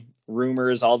crazy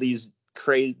rumors, all this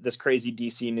crazy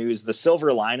DC news, the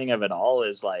silver lining of it all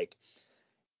is like,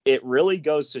 it really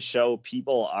goes to show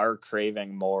people are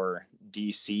craving more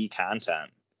DC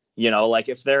content. You know, like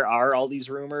if there are all these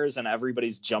rumors and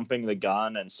everybody's jumping the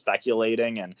gun and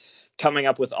speculating and coming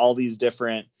up with all these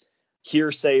different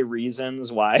hearsay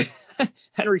reasons why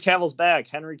Henry Cavill's back,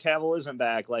 Henry Cavill isn't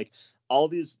back, like all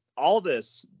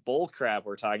this bull crap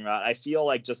we're talking about, I feel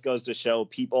like just goes to show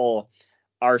people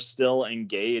are still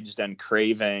engaged and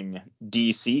craving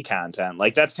DC content.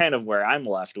 Like that's kind of where I'm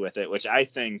left with it, which I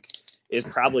think is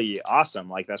probably awesome.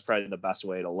 Like that's probably the best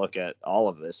way to look at all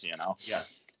of this, you know? Yeah.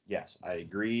 Yes, I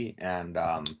agree. And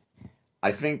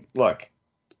I think, look,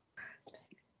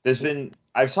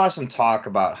 I saw some talk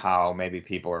about how maybe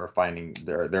people are finding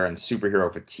they're in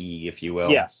superhero fatigue, if you will.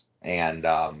 Yes. And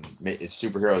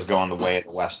superheroes going the way of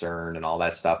the Western and all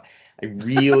that stuff. I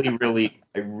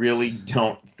really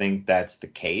don't think that's the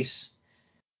case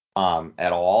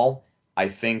at all. I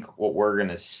think what we're going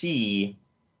to see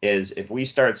is if we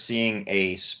start seeing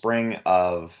a spring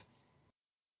of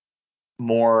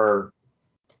more,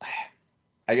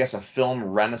 I guess, a film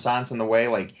renaissance in the way,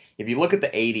 like if you look at the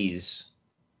 80s,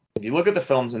 if you look at the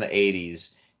films in the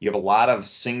 80s, you have a lot of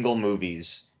single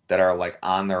movies that are like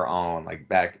on their own,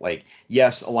 like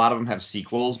yes, a lot of them have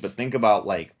sequels, but think about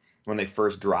like when they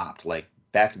first dropped, like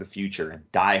Back to the Future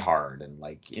and Die Hard and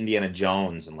like Indiana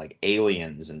Jones and like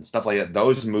Aliens and stuff like that.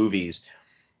 Those movies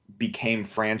became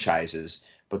franchises,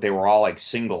 but they were all like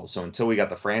singles. So until we got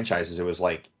the franchises, it was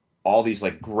like all these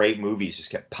like great movies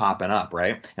just kept popping up,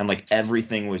 right? And like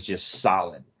everything was just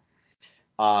solid.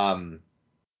 And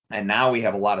now we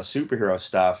have a lot of superhero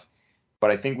stuff, but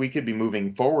I think we could be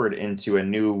moving forward into a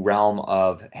new realm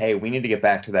of, hey, we need to get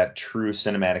back to that true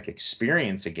cinematic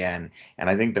experience again. And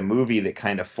I think the movie that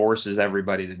kind of forces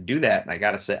everybody to do that, and I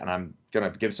got to say, and I'm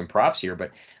going to give some props here,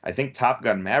 but I think Top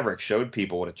Gun Maverick showed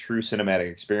people what a true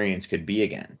cinematic experience could be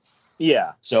again.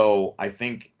 Yeah. So I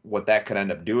think what that could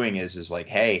end up doing is like,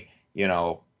 hey, you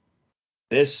know,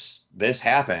 this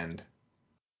happened,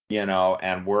 you know,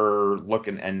 and we're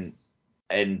looking,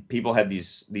 and people had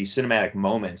these cinematic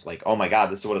moments like, oh my God,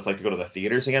 this is what it's like to go to the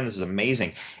theaters again. This is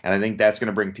amazing. And I think that's going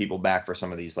to bring people back for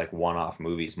some of these like one-off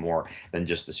movies more than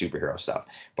just the superhero stuff.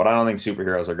 But I don't think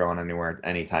superheroes are going anywhere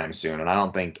anytime soon. And I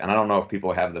don't know if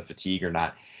people have the fatigue or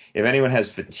not. If anyone has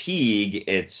fatigue,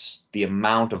 it's the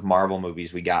amount of Marvel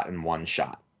movies we got in one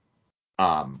shot.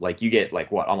 Like you get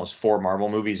like what, almost 4 Marvel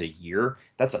movies a year.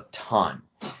 That's a ton,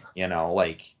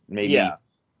 like maybe. Yeah.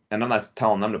 And I'm not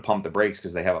telling them to pump the brakes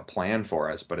because they have a plan for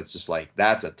us, but it's just like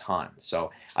that's a ton.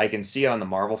 So I can see it on the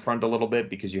Marvel front a little bit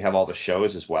because you have all the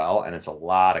shows as well, and it's a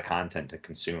lot of content to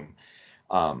consume.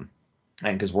 And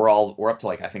because we're up to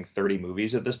like I think 30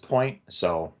 movies at this point,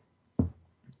 so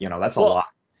that's a lot.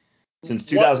 Since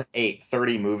 2008,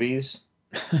 30 movies.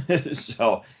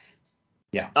 So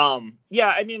yeah. Yeah,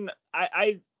 I mean,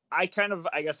 I kind of,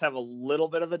 I guess, have a little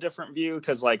bit of a different view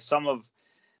because like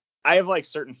I have like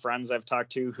certain friends I've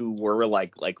talked to who were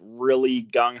like really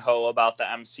gung ho about the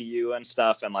MCU and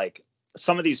stuff, and like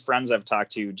some of these friends I've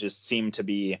talked to just seem to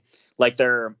be like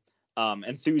their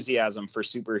enthusiasm for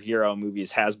superhero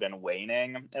movies has been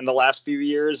waning in the last few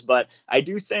years. But I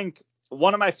do think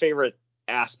one of my favorite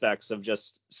aspects of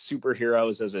just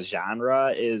superheroes as a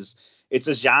genre is it's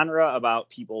a genre about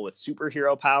people with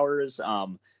superhero powers.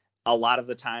 A lot of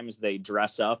the times they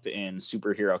dress up in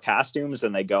superhero costumes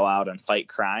and they go out and fight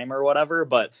crime or whatever.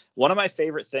 But one of my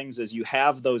favorite things is you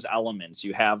have those elements,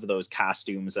 you have those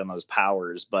costumes and those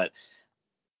powers. But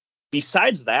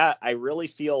besides that, I really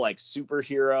feel like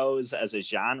superheroes as a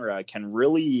genre can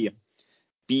really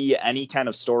be any kind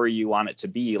of story you want it to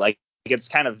be. Like, it's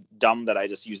kind of dumb that I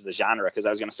just use the genre because I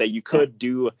was going to say you could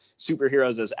do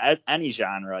superheroes as any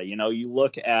genre. You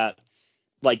look at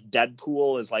like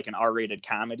Deadpool is like an R-rated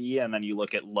comedy, and then you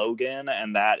look at Logan,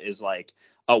 and that is like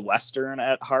a Western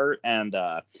at heart. And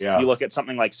you look at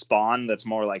something like Spawn, that's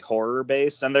more like horror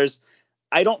based. And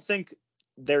I don't think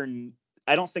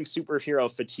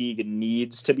superhero fatigue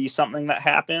needs to be something that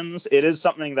happens. It is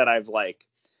something that I've like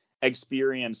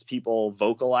experienced people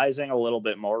vocalizing a little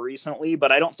bit more recently,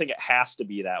 but I don't think it has to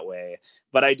be that way.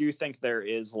 But I do think there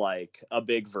is like a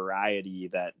big variety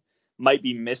that might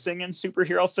be missing in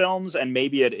superhero films, and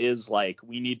maybe it is like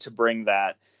we need to bring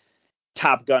that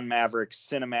Top Gun Maverick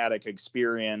cinematic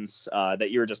experience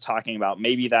that you were just talking about.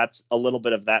 Maybe that's a little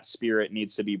bit of that spirit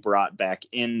needs to be brought back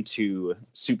into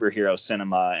superhero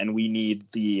cinema, and we need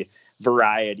the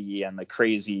variety and the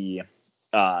crazy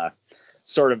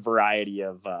sort of variety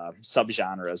of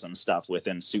subgenres and stuff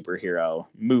within superhero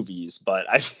movies. But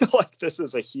I feel like this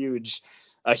is a huge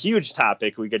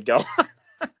topic we could go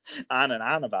on and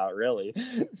on about, really.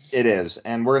 It is,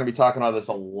 and we're going to be talking about this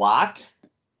a lot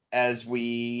as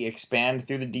we expand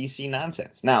through the DC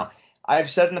nonsense. Now, I've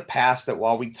said in the past that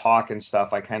while we talk and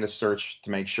stuff, I kind of search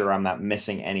to make sure I'm not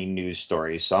missing any news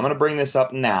stories. So I'm going to bring this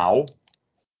up now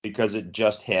because it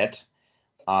just hit.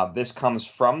 This comes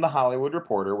from The Hollywood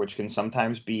Reporter, which can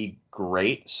sometimes be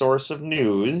great source of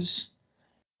news,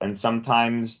 and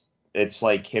sometimes it's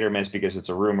like hit or miss because it's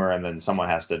a rumor and then someone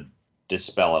has to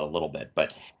dispel it a little bit.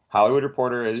 But Hollywood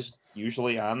Reporter is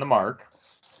usually on the mark.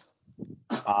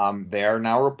 They are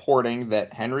now reporting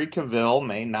that Henry Cavill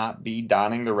may not be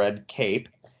donning the red cape,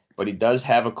 but he does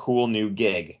have a cool new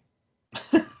gig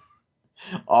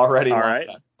already lined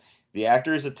up. The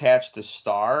actor is attached to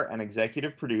star and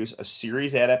executive produce a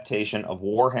series adaptation of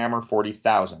Warhammer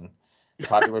 40,000, a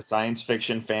popular science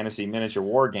fiction fantasy miniature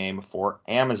war game for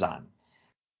Amazon.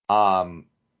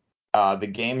 The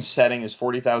game's setting is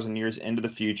 40,000 years into the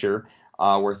future,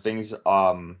 where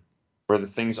the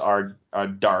things are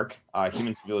dark.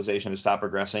 Human civilization has stopped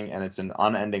progressing, and it's an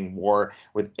unending war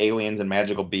with aliens and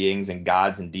magical beings and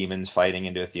gods and demons fighting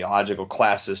into a theological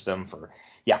class system for.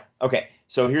 Yeah. Okay.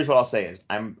 So here's what I'll say is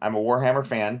I'm a Warhammer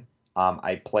fan.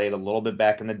 I played a little bit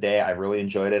back in the day. I really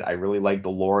enjoyed it. I really like the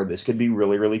lore. This could be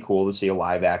really, really cool to see a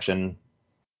live action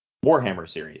Warhammer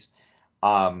series.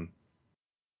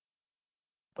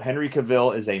 Henry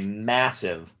Cavill is a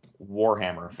massive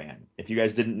Warhammer fan. If you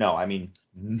guys didn't know, I mean,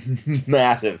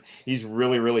 massive. He's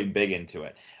really, really big into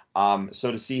it.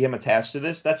 So to see him attached to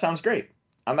this, that sounds great.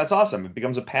 That's awesome. It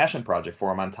becomes a passion project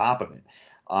for him on top of it.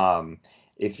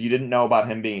 If you didn't know about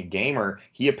him being a gamer,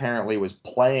 he apparently was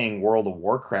playing World of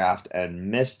Warcraft and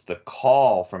missed the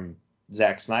call from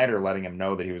Zack Snyder letting him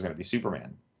know that he was going to be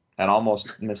Superman, and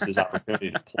almost missed his opportunity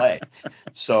to play.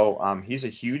 So he's a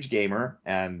huge gamer,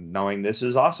 and knowing this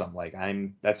is awesome. Like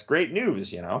that's great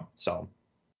news,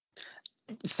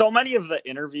 So many of the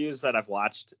interviews that I've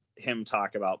watched him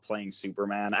talk about playing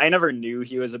Superman, I never knew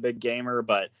he was a big gamer,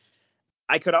 but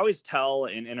I could always tell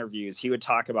in interviews he would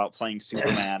talk about playing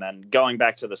Superman and going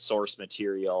back to the source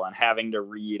material and having to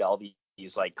read all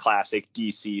these like classic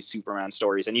DC Superman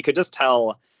stories. And you could just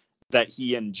tell that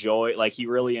he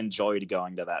really enjoyed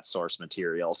going to that source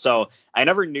material. So I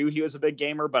never knew he was a big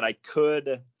gamer, but I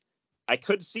could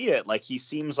see it. Like, he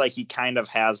seems like he kind of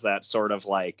has that sort of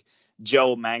like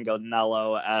Joe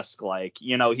Manganiello-esque, like,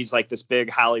 he's like this big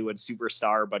Hollywood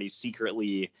superstar, but he's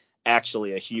secretly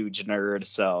actually a huge nerd.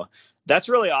 So That's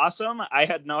really awesome. I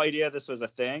had no idea this was a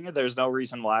thing. There's no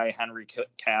reason why Henry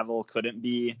Cavill couldn't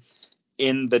be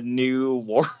in the new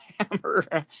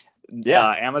Warhammer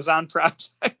Amazon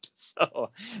project. So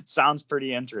sounds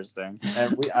pretty interesting.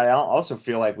 And I also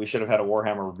feel like we should have had a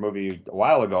Warhammer movie a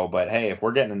while ago, but hey, if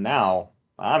we're getting it now,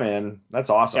 I'm in. That's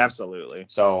awesome. Absolutely.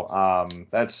 So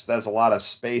that's a lot of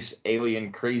space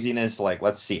alien craziness. Like,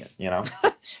 let's see it, you know?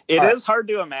 It is hard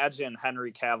to imagine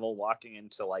Henry Cavill walking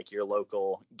into like your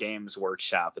local games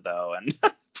workshop though and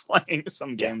playing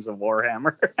some games of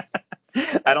Warhammer.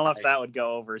 I don't know if that would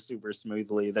go over super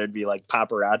smoothly. There'd be like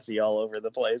paparazzi all over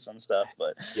the place and stuff,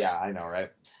 but yeah, I know,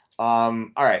 right? All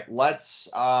right, let's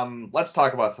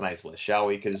talk about tonight's list, shall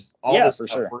we? Because this for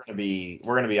stuff, sure. we're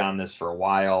gonna be on this for a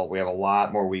while. We have a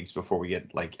lot more weeks before we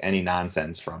get like any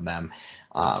nonsense from them.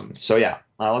 So yeah,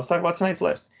 let's talk about tonight's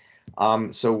list.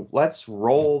 So let's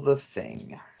roll the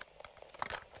thing.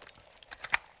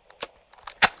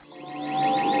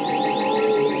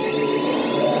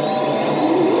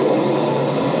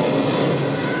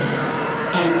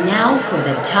 And now for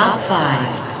the top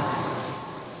 5.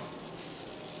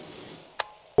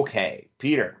 Okay,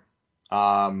 Peter.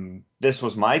 This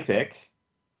was my pick.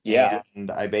 Yeah.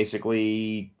 And I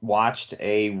basically watched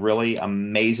a really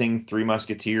amazing Three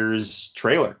Musketeers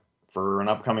trailer for an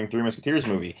upcoming Three Musketeers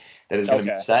movie that is going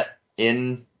to be set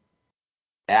in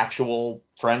actual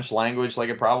French language like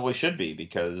it probably should be,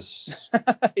 because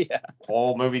the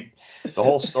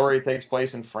whole story takes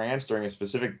place in France during a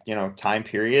specific, time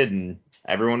period, and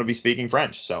everyone will be speaking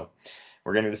French. So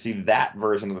we're going to see that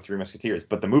version of the Three Musketeers,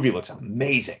 but the movie looks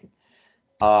amazing.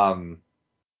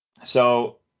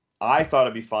 So I thought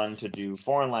it'd be fun to do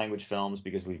foreign language films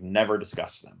because we've never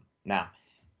discussed them. Now,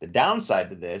 the downside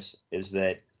to this is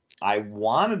that I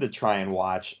wanted to try and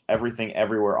watch Everything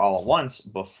Everywhere All at Once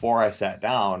before I sat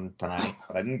down tonight,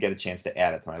 but I didn't get a chance to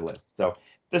add it to my list. So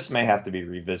this may have to be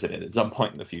revisited at some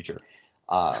point in the future.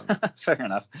 Fair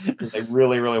enough. I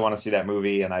really, really want to see that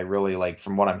movie, and I really like,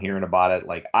 from what I'm hearing about it,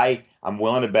 like I'm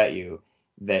willing to bet you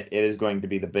that it is going to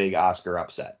be the big Oscar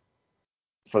upset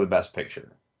for the Best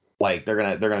Picture. Like they're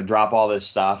gonna drop all this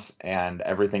stuff, and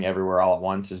Everything Everywhere All at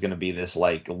Once is gonna be this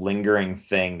like lingering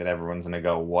thing that everyone's gonna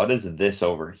go, what is this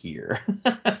over here?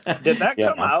 Did that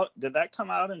come out? Did that come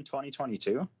out in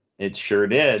 2022? It sure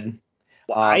did.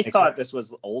 Well, I thought this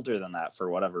was older than that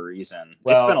for whatever reason.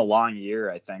 Well, it's been a long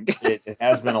year, I think. it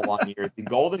has been a long year. The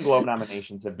Golden Globe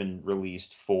nominations have been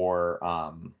released for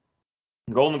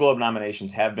Golden Globe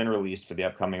nominations have been released for their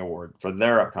upcoming award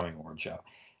show.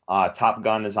 Top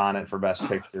Gun is on it for Best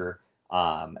Picture.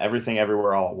 Everything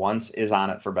Everywhere All at Once is on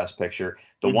it for Best Picture.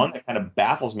 The one that kind of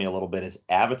baffles me a little bit is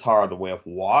Avatar: The Way of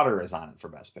Water is on it for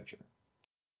Best Picture.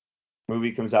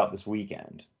 Movie comes out this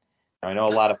weekend. I know a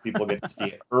lot of people get to see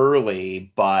it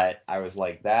early, but I was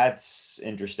like, that's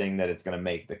interesting that it's going to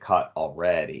make the cut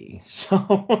already.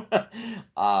 So,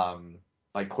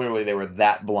 like, clearly they were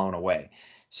that blown away.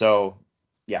 So,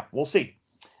 yeah, we'll see.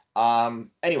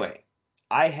 Anyway,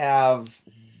 I have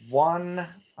one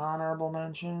honorable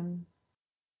mention.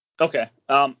 Okay.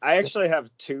 I actually have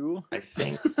two. I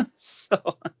think. So.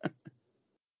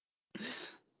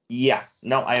 Yeah.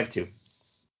 No, I have two.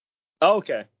 Oh,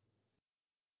 okay.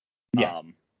 Yeah.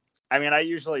 I mean, I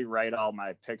usually write all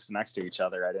my picks next to each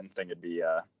other. I didn't think it'd be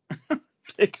a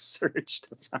big search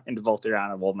to find both your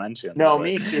honorable mentions. No,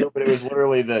 me too. But it was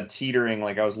literally the teetering.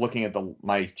 Like I was looking at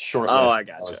my short list. I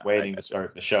gotcha. I was waiting to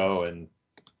start the show, and.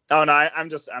 Oh no, I'm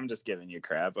just giving you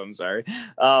crap. I'm sorry. Good,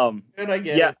 I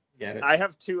get it. I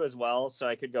have two as well, so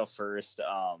I could go first.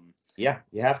 Yeah,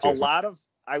 you have to.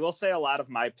 I will say a lot of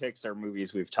my picks are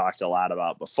movies we've talked a lot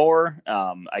about before.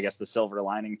 I guess the silver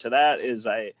lining to that is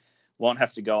I won't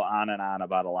have to go on and on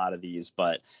about a lot of these,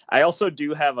 but I also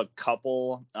do have a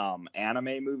couple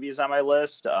anime movies on my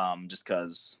list, just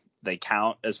because they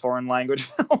count as foreign language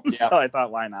films. Yeah. So I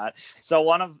thought, why not? So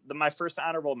my first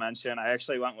honorable mention, I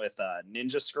actually went with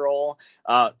Ninja Scroll.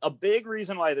 A big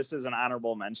reason why this is an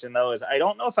honorable mention, though, is I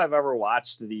don't know if I've ever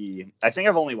watched I think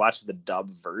I've only watched the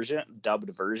dubbed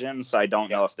version. So I don't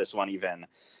know if this one even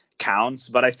counts,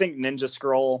 but I think Ninja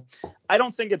Scroll, I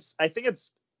don't think it's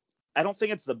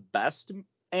the best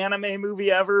anime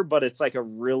movie ever, but it's like a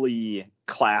really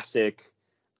classic,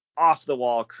 off the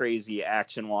wall, crazy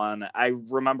action one. I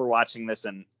remember watching this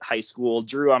in high school.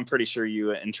 Drew, I'm pretty sure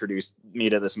you introduced me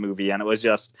to this movie, and it was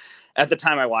just, at the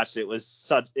time I watched it,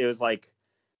 it was like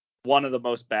one of the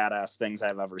most badass things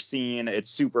I've ever seen. It's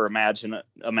super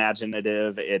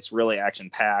imaginative. It's really action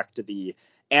packed. The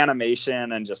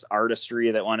animation and just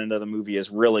artistry that went into the movie is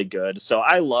really good. So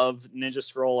I love Ninja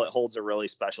Scroll. It holds a really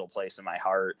special place in my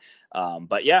heart.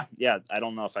 But yeah, I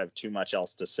don't know if I have too much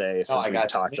else to say since we've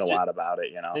talked a lot about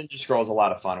it. Ninja Scroll is a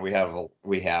lot of fun. We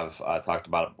have talked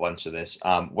about a bunch of this.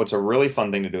 What's a really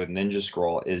fun thing to do with Ninja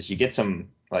Scroll is you get some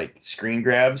like screen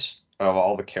grabs of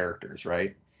all the characters,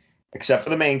 right? Except for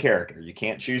the main character. You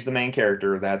can't choose the main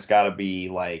character. That's got to be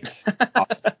like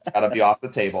off the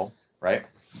table, right?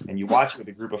 And you watch it with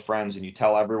a group of friends and you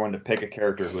tell everyone to pick a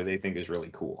character who they think is really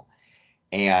cool.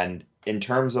 And in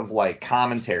terms of like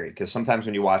commentary, because sometimes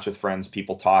when you watch with friends,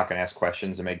 people talk and ask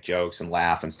questions and make jokes and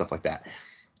laugh and stuff like that.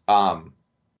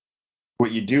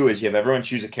 What you do is you have everyone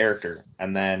choose a character,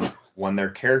 and then when their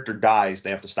character dies, they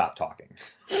have to stop talking.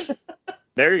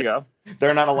 There you go.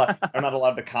 They're not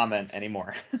allowed to comment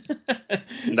anymore.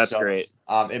 That's great.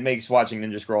 It makes watching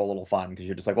Ninja Scroll a little fun because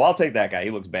you're just like, well, I'll take that guy. He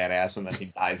looks badass, and then he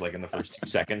dies like in the first 2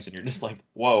 seconds, and you're just like,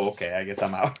 whoa, okay, I guess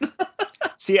I'm out.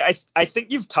 See, I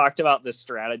think you've talked about this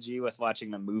strategy with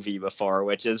watching the movie before,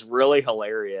 which is really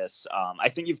hilarious. I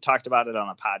think you've talked about it on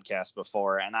a podcast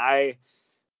before, and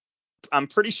I'm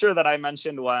pretty sure that I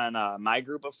mentioned when my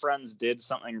group of friends did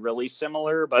something really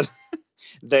similar, but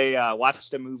they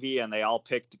watched a movie and they all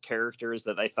picked characters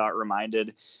that they thought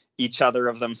reminded each other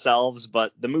of themselves.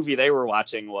 But the movie they were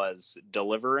watching was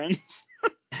Deliverance.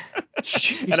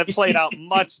 And it played out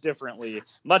much differently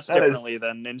than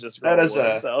Ninja Scroll was.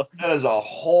 That is a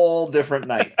whole different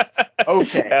night.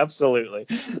 Okay. Absolutely.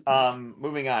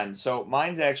 Moving on. So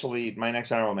mine's actually, my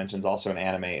next honorable mention is also an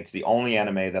anime. It's the only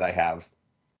anime that I have.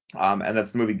 And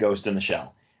that's the movie Ghost in the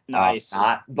Shell. Nice.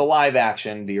 Not the live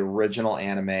action, the original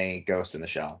anime Ghost in the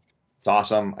Shell. It's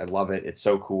awesome. I love it. It's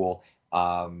so cool.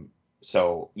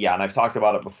 So yeah, and I've talked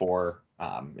about it before.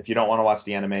 If you don't want to watch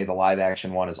the anime, the live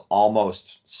action one is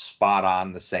almost spot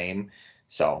on the same.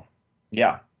 So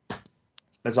yeah,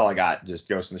 that's all I got. Just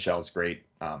Ghost in the Shell is great.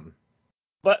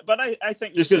 But I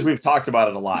think just because we've talked about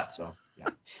it a lot. So yeah.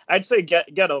 I'd say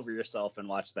get over yourself and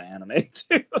watch the anime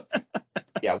too.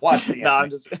 Yeah, watch the anime. No, I'm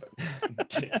just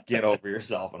get over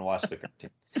yourself and watch the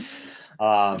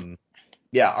cartoon.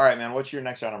 Yeah, all right, man. What's your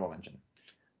next honorable mention?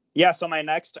 Yeah, so my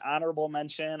next honorable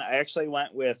mention, I actually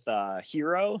went with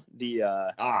Hero, the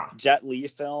Jet Li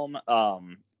film.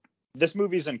 This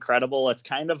movie's incredible. It's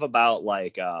kind of about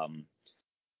like,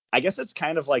 I guess it's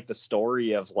kind of like the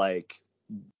story of like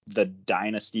the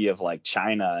dynasty of like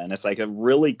China, and it's like a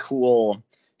really cool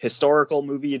historical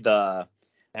movie. The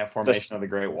formation of the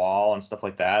Great Wall and stuff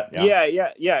like that.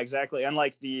 Yeah, exactly. And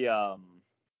like the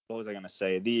what was I gonna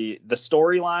say? The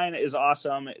storyline is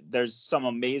awesome. There's some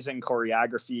amazing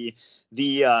choreography.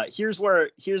 Here's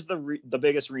the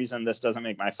biggest reason this doesn't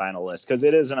make my final list, because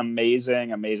it is an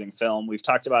amazing film. We've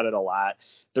talked about it a lot.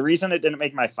 The reason it didn't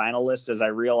make my final list is I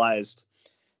realized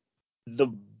the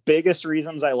biggest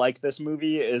reasons I like this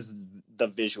movie is the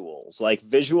visuals. Like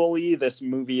visually, this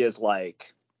movie is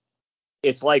like,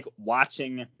 it's like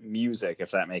watching music,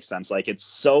 if that makes sense. Like it's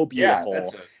so beautiful.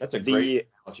 Yeah, that's a great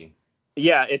analogy.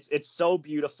 Yeah, it's so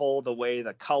beautiful, the way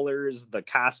the colors, the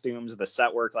costumes, the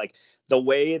set work, like the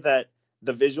way that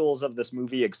the visuals of this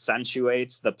movie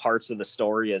accentuates the parts of the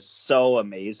story is so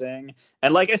amazing.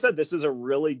 And like I said, this is a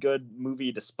really good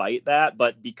movie despite that,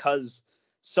 but because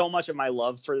so much of my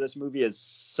love for this movie is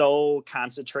so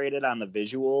concentrated on the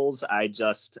visuals,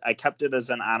 I kept it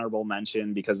as an honorable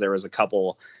mention because there was a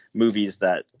couple movies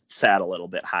that sat a little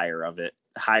bit higher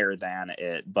than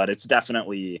it, but it's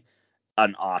definitely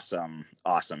an awesome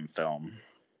film.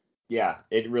 Yeah,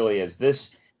 it really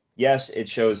is. Yes, it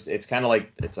shows, it's kind of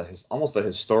like it's almost a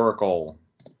historical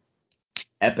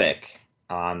epic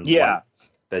on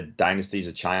the dynasties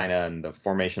of China and the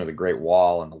formation of the Great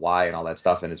Wall and the why and all that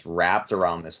stuff, and it's wrapped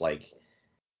around this like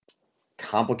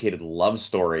complicated love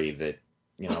story that,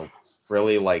 you know,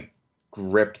 really like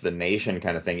gripped the nation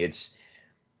kind of thing. It's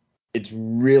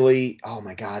really, oh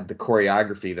my God, the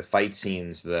choreography, the fight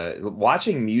scenes, the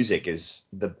watching music is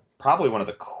probably one of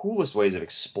the coolest ways of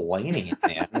explaining it,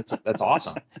 man. That's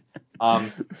awesome.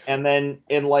 And then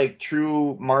in like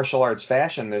true martial arts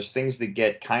fashion, there's things that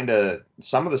get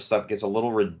some of the stuff gets a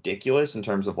little ridiculous in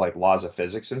terms of like laws of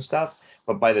physics and stuff.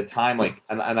 But by the time like,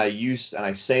 and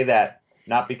I say that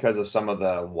not because of some of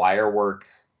the wire work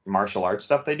martial arts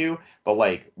stuff they do, but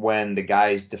like when the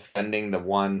guy's defending the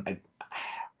one,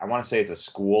 I want to say it's a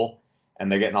school,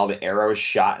 and they're getting all the arrows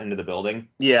shot into the building.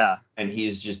 Yeah. And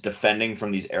he's just defending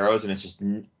from these arrows, and it's just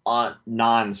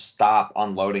non-stop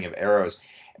unloading of arrows.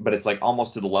 But it's like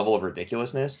almost to the level of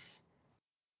ridiculousness.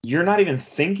 You're not even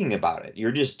thinking about it.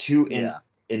 You're just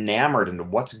enamored into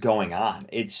what's going on.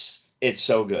 It's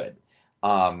so good.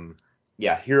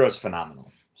 Yeah, Hero's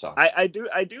phenomenal. So I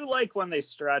do like when they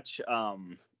stretch,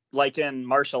 like in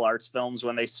martial arts films,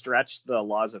 when they stretch the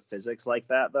laws of physics like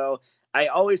that, though. I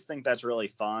always think that's really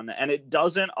fun, and it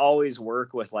doesn't always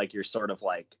work with like your sort of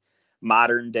like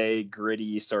modern day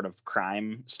gritty sort of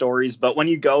crime stories. But when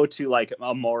you go to like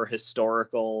a more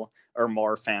historical or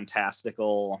more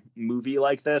fantastical movie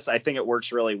like this, I think it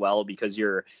works really well because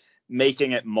you're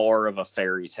making it more of a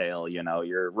fairy tale.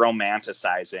 You're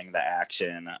romanticizing the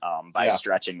action by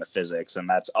stretching the physics, and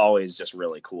that's always just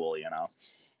really cool.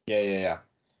 Yeah.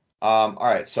 All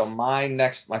right, so my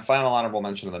final honorable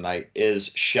mention of the night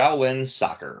is Shaolin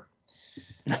Soccer.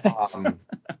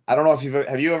 I don't know if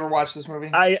have you ever watched this movie?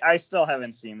 I still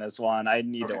haven't seen this one. I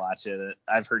need to watch it.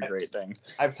 I've heard great things.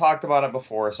 I've talked about it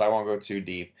before, so I won't go too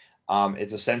deep.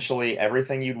 It's essentially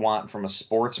everything you'd want from a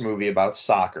sports movie about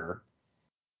soccer,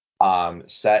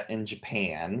 set in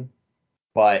Japan.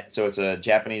 But so it's a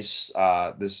Japanese.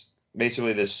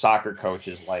 This soccer coach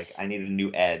is like, I need a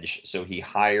new edge, so he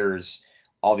hires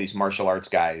all these martial arts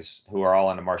guys who are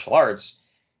all into martial arts,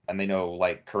 and they know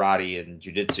like karate and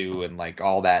jujitsu and like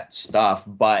all that stuff,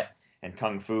 and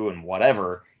kung fu and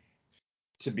whatever,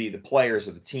 to be the players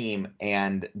of the team.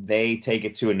 And they take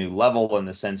it to a new level in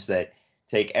the sense that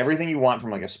take everything you want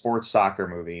from like a sports soccer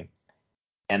movie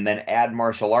and then add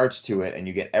martial arts to it, and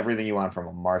you get everything you want from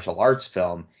a martial arts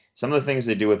film. Some of the things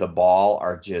they do with the ball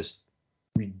are just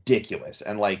ridiculous.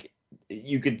 And like,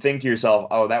 you could think to yourself,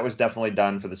 oh, that was definitely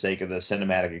done for the sake of the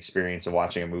cinematic experience of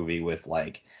watching a movie with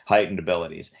like heightened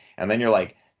abilities. And then you're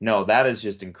like, no, that is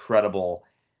just incredible,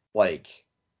 like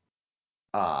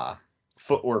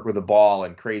footwork with the ball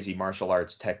and crazy martial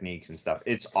arts techniques and stuff.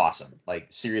 It's awesome. Like,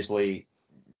 seriously,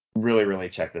 really, really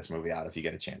check this movie out if you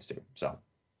get a chance to. So,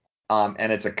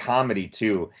 and it's a comedy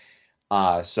too.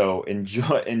 So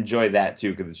enjoy that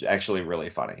too, because it's actually really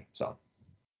funny. So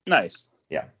nice.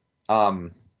 Yeah.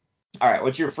 All right,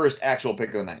 what's your first actual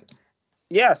pick of the night?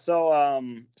 Yeah, so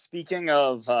speaking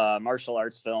of martial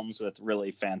arts films with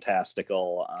really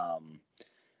fantastical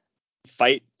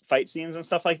fight scenes and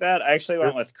stuff like that, I actually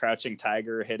went with Crouching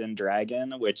Tiger, Hidden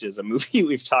Dragon, which is a movie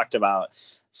we've talked about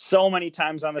so many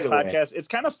times on this podcast. It's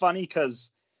kind of funny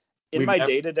because in my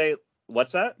day-to-day...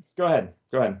 What's that? Go ahead.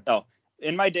 Oh,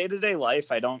 in my day-to-day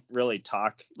life, I don't really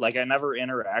talk, like I never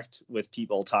interact with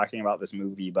people talking about this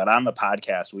movie, but on the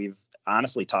podcast, we've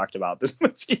honestly talked about this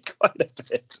movie quite a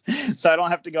bit. So I don't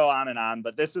have to go on and on,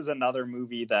 but this is another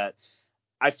movie that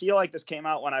I feel like this came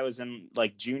out when I was in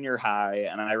like junior high,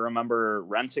 and I remember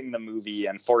renting the movie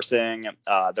and forcing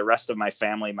the rest of my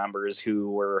family members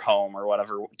who were home or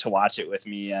whatever to watch it with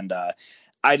me. And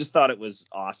I just thought it was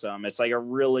awesome. It's like a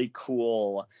really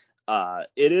cool...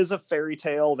 it is a fairy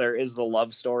tale. There is the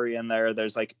love story in there.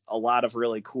 There's like a lot of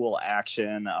really cool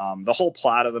action. The whole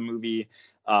plot of the movie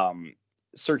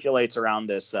circulates around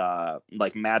this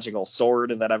like magical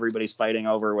sword that everybody's fighting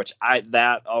over, which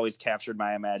that always captured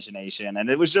my imagination. And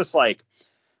it was just like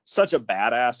such a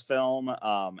badass film.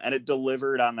 And it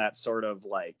delivered on that sort of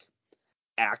like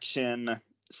action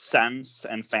sense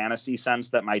and fantasy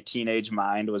sense that my teenage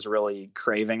mind was really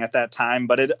craving at that time.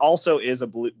 But it also is a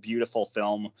beautiful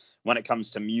film when it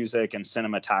comes to music and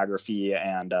cinematography.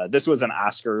 And this was an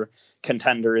Oscar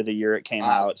contender the year it came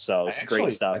out. So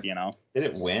great stuff, Did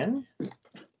it win?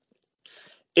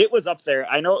 It was up there.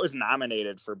 I know it was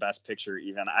nominated for Best Picture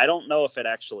even. I don't know if it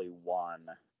actually won,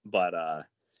 but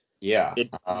yeah, it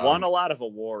won a lot of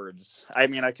awards. I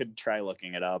mean, I could try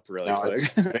looking it up really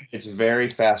quick. It's very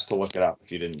fast to look it up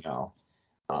if you didn't know.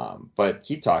 But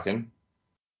keep talking.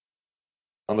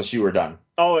 Unless you were done.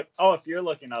 Oh, if you're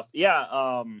looking up.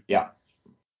 Yeah. Yeah.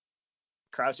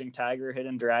 Crouching Tiger,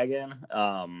 Hidden Dragon.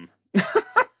 I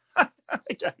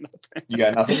got nothing. You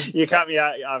got nothing? You caught me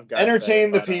off guard.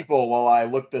 Entertain the people while I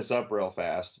look this up real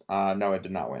fast. No, it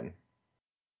did not win.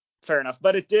 Fair enough,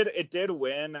 but it did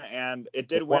win, and it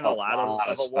did win a lot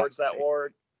of awards that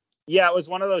award. Yeah, it was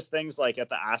one of those things like at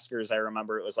the Oscars, I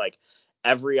remember it was like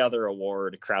every other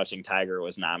award Crouching Tiger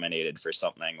was nominated for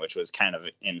something, which was kind of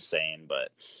insane,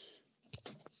 but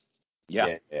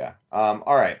yeah.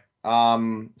 All right.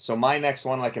 So my next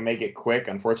one, I can make it quick.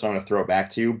 Unfortunately, I'm going to throw it back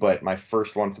to you, but my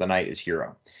first one for the night is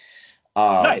Hero.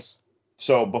 Nice.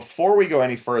 So before we go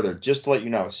any further, just to let you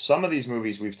know, some of these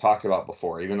movies we've talked about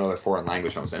before, even though they're foreign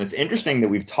language films. And it's interesting that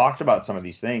we've talked about some of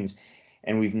these things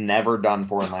and we've never done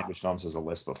foreign language films as a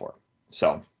list before.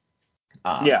 So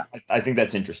yeah, I think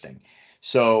that's interesting.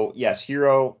 So yes,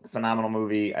 Hero, phenomenal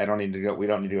movie. We don't need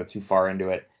to go too far into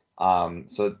it.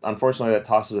 So unfortunately that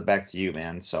tosses it back to you,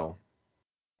 man. So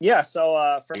yeah.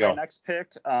 So for my next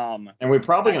pick, and we're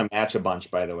probably going to match a bunch,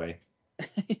 by the way.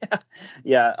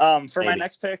 Yeah. For my Maybe.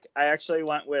 next pick, I actually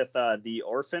went with The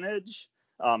Orphanage.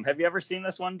 Have you ever seen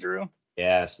this one, Drew?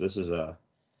 Yes, this is a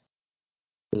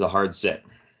hard sit.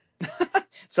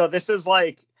 So this is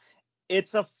like,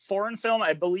 it's a foreign film.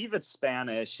 I believe it's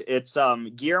Spanish. It's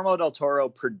Guillermo del Toro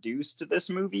produced this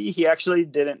movie. He actually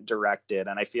didn't direct it,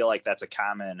 and I feel like that's a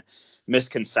common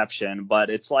misconception. But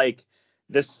it's like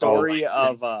this story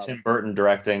of Tim Burton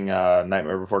directing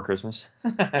Nightmare Before Christmas.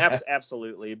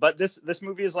 absolutely. But this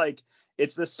movie is like,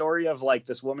 it's the story of like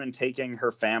this woman taking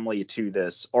her family to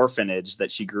this orphanage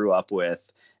that she grew up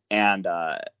with, and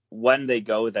when they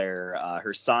go there,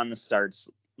 her son starts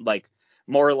like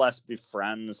more or less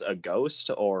befriends a ghost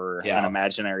or an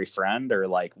imaginary friend, or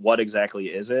like what exactly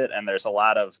is it? And there's a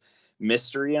lot of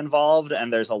mystery involved,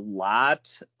 and there's a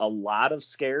lot of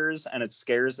scares, and it's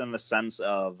scares in the sense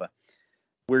of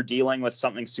we're dealing with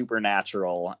something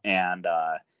supernatural. And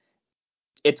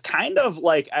it's kind of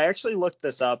like, I actually looked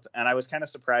this up and I was kind of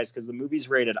surprised because the movie's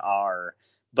rated R,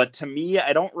 but to me,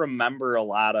 I don't remember a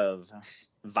lot of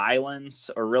violence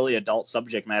or really adult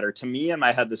subject matter. To me, in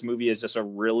my head, this movie is just a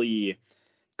really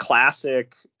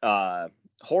classic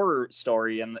horror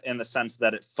story in the sense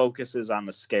that it focuses on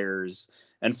the scares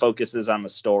and focuses on the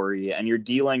story, and you're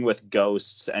dealing with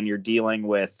ghosts, and you're dealing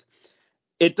with,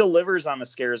 it delivers on the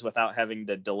scares without having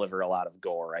to deliver a lot of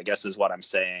gore, I guess is what I'm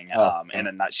saying, in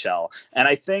a nutshell. And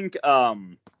I think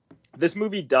this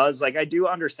movie does, like, I do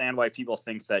understand why people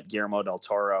think that Guillermo del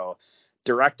Toro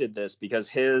directed this, because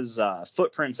his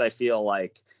footprints, I feel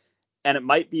like, and it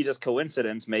might be just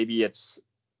coincidence, maybe it's,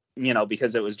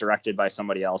 because it was directed by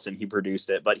somebody else and he produced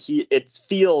it, but it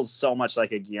feels so much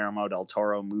like a Guillermo del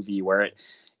Toro movie where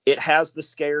it has the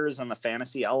scares and the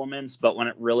fantasy elements, but when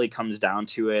it really comes down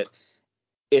to it,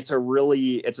 it's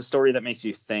a story that makes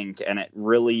you think, and it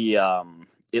really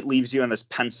it leaves you in this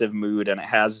pensive mood, and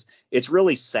it's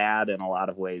really sad in a lot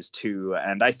of ways too.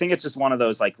 And I think it's just one of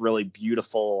those like really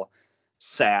beautiful,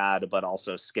 sad but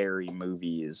also scary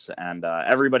movies, and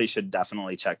everybody should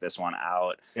definitely check this one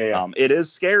out. It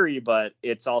is scary, but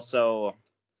it's also,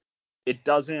 it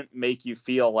doesn't make you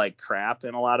feel like crap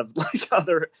in a lot of like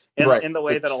other in the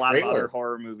way that a lot of other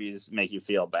horror movies make you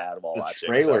feel bad while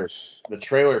watching. The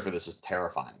trailer for this is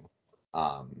terrifying.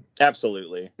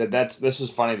 Absolutely. This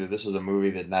is funny that this is a movie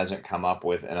that doesn't come up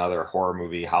with in other horror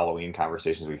movie Halloween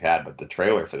conversations we've had, but the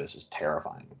trailer for this is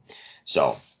terrifying.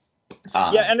 So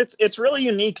and it's really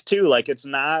unique too. Like, it's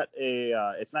not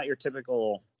your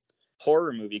typical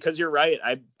horror movie, because you're right.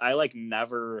 I like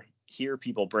never hear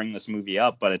people bring this movie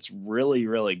up, but it's really,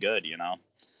 really good,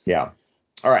 Yeah.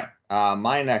 All right.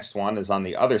 My next one is on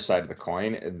the other side of the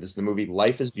coin. This is the movie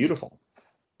Life is Beautiful.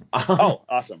 Oh,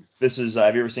 awesome. This is,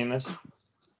 have you ever seen this?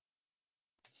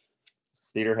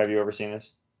 Peter, have you ever seen this?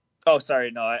 Oh,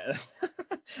 sorry. No,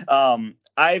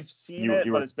 I've seen it,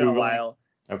 but it's been a while.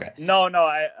 Okay. No,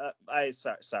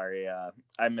 sorry.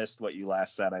 I missed what you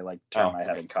last said. I turned my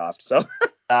head and coughed. So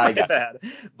I got bad.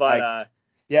 But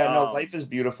Life is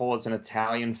Beautiful. It's an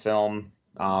Italian film.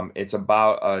 It's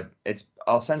about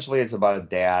essentially about a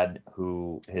dad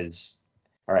who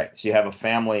all right. So you have a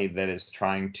family that is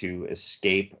trying to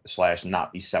escape /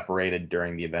 not be separated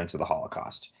during the events of the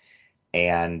Holocaust.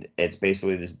 And it's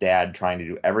basically this dad trying to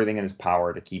do everything in his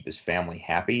power to keep his family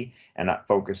happy and not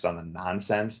focused on the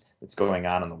nonsense that's going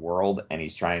on in the world. And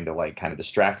he's trying to kind of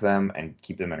distract them and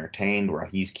keep them entertained, where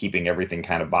he's keeping everything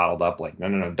kind of bottled up. Like,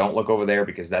 no, don't look over there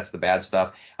because that's the bad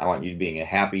stuff. I want you being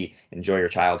happy, enjoy your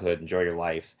childhood, enjoy your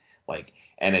life.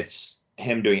 And it's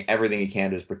him doing everything he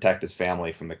can to protect his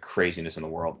family from the craziness in the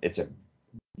world. It's a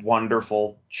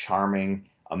wonderful, charming,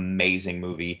 amazing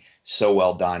movie. So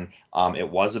well done. It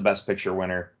was a Best Picture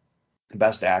winner,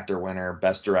 Best Actor winner,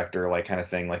 Best Director, kind of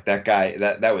thing. Like, that guy,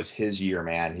 that was his year,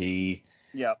 man. He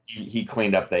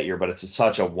cleaned up that year, but it's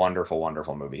such a wonderful,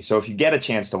 wonderful movie. So if you get a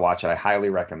chance to watch it, I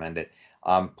highly recommend it.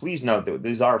 Please note that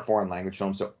these are foreign language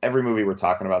films, so every movie we're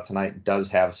talking about tonight does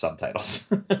have subtitles.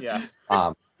 Yeah.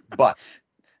 But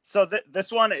so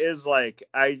this one is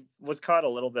I was caught a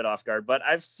little bit off guard, but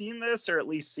I've seen this, or at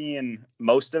least seen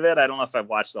most of it. I don't know if I've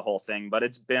watched the whole thing, but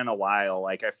it's been a while.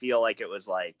 I feel like it was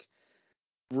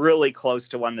really close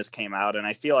to when this came out, and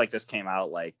I feel like this came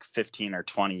out 15 or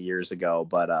 20 years ago.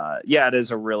 But it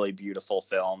is a really beautiful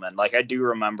film, and I do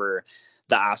remember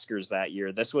the Oscars that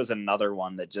year. This was another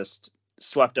one that just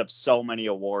swept up so many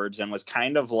awards and was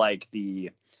kind of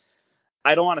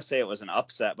I don't want to say it was an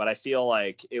upset, but I feel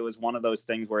like it was one of those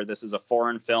things where this is a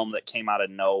foreign film that came out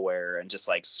of nowhere and just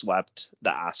swept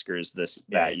the Oscars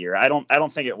that year. I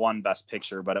don't think it won Best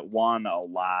Picture, but it won a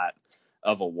lot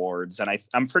of awards, and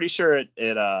I'm pretty sure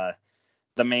it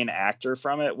the main actor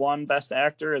from it won Best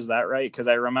Actor. Is that right? Because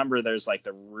I remember there's like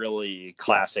the really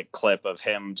classic clip of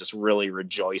him just really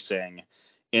rejoicing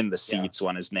in the seats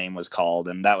when his name was called,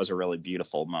 and that was a really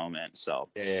beautiful moment. So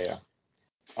Yeah.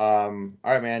 All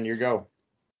right, man, you go.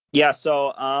 yeah.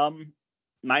 So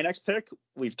my next pick,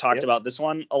 we've talked about this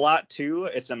one a lot too.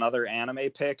 It's another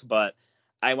anime pick, but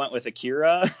I went with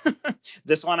Akira.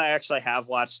 This one I actually have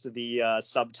watched the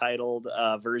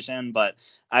subtitled version, but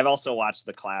I've also watched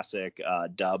the classic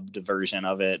dubbed version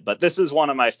of it. But this is one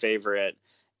of my favorite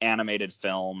animated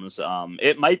films.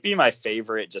 It might be my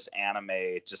favorite just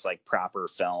anime, just like proper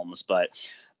films. But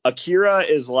Akira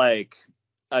is like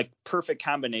a perfect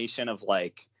combination of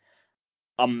like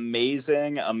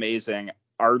amazing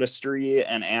artistry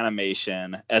and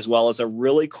animation, as well as a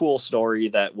really cool story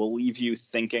that will leave you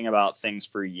thinking about things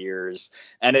for years.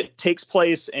 And it takes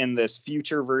place in this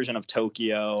future version of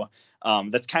Tokyo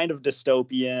that's kind of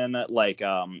dystopian. Like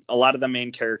a lot of the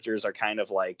main characters are kind of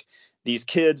like these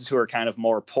kids who are kind of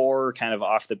more poor, kind of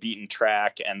off the beaten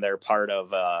track, and they're part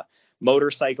of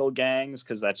motorcycle gangs,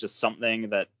 because that's just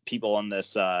something that people in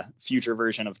this future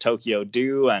version of Tokyo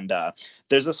do. And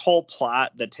there's this whole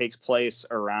plot that takes place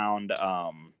around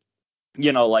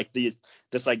like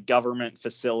this like government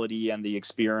facility and the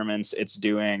experiments it's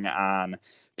doing on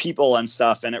people and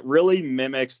stuff, and it really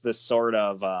mimics this sort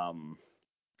of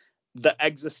the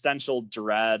existential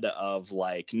dread of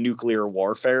like nuclear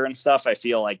warfare and stuff. I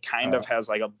feel like kind of has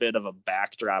like a bit of a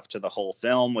backdrop to the whole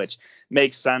film, which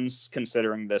makes sense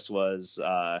considering this was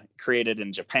created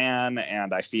in Japan.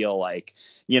 And I feel like,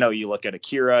 you look at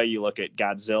Akira, you look at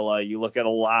Godzilla, you look at a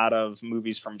lot of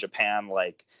movies from Japan,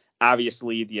 like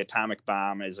obviously the atomic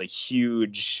bomb is a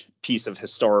huge piece of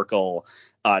historical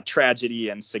tragedy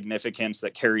and significance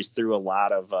that carries through a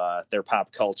lot of their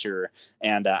pop culture.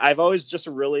 And I've always just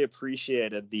really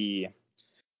appreciated the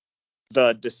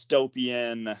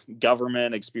dystopian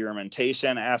government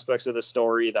experimentation aspects of the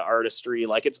story, the artistry.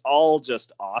 Like, it's all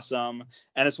just awesome.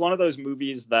 And it's one of those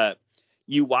movies that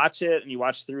you watch it and you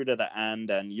watch through to the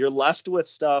end and you're left with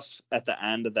stuff at the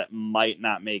end that might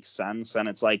not make sense. And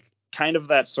it's like kind of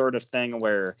that sort of thing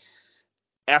where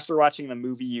after watching the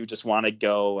movie, you just want to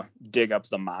go dig up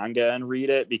the manga and read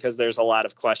it, because there's a lot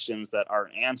of questions that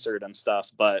aren't answered and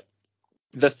stuff. But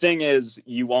the thing is,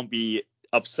 you won't be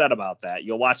upset about that.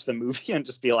 You'll watch the movie and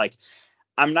just be like,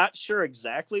 I'm not sure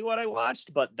exactly what I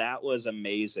watched, but that was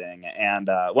amazing. And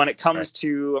when it comes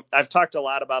to, I've talked a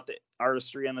lot about the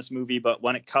artistry in this movie, but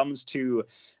when it comes to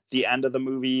the end of the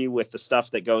movie with the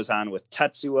stuff that goes on with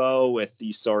Tetsuo, with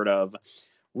the sort of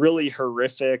really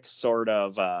horrific sort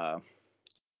of,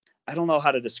 I don't know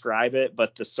how to describe it,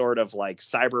 but the sort of like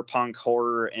cyberpunk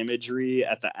horror imagery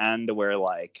at the end where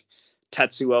like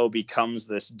Tetsuo becomes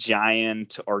this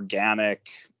giant, organic,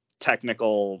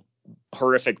 technical,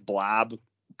 horrific blob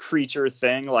creature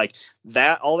thing, like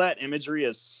that, all that imagery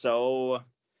is so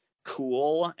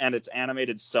cool and it's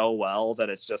animated so well that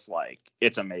it's just like,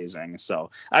 it's amazing.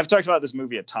 So I've talked about this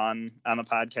movie a ton on the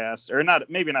podcast, or not,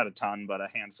 maybe not a ton, but a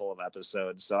handful of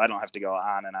episodes, so I don't have to go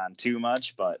on and on too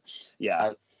much. But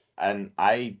yeah. And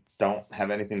I don't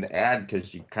have anything to add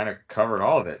because you kind of covered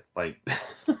all of it. Like,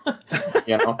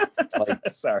 like,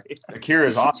 sorry. Akira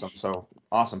is awesome. So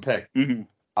awesome pick. Mm-hmm.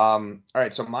 All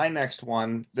right. So my next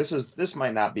one, this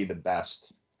might not be the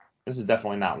best. This is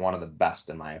definitely not one of the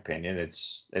best in my opinion.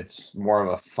 It's more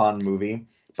of a fun movie,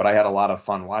 but I had a lot of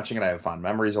fun watching it. I have fond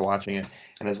memories of watching it,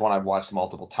 and it's one I've watched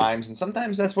multiple times. And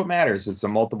sometimes that's what matters. It's a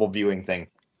multiple viewing thing.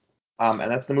 And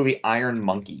that's the movie Iron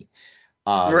Monkey.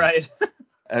 Right.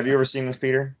 Have you ever seen this,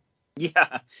 Peter?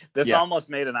 Yeah, this almost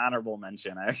made an honorable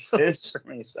mention actually for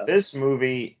me. So. This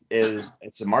movie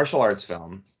it's a martial arts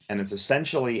film, and it's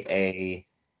essentially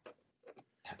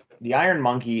the Iron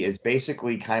Monkey is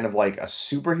basically kind of like a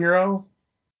superhero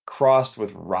crossed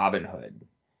with Robin Hood.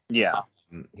 Yeah.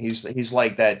 He's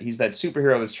like that. He's that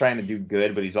superhero that's trying to do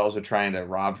good, but he's also trying to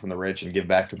rob from the rich and give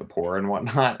back to the poor and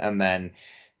whatnot. And then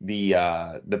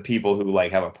the people who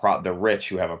like have the rich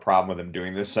who have a problem with him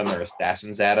doing this send their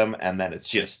assassins at him, and then it's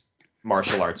just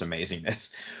martial arts amazingness.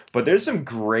 But there's some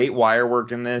great wire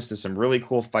work in this. There's some really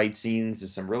cool fight scenes.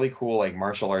 There's some really cool like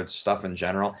martial arts stuff in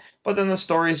general. But then the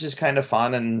story is just kind of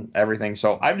fun and everything.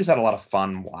 So I've just had a lot of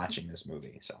fun watching this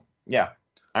movie. So yeah,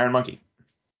 Iron Monkey.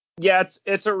 Yeah,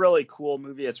 it's a really cool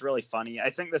movie. It's really funny. I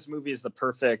think this movie is the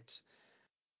perfect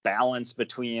balance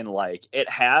between like, it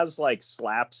has like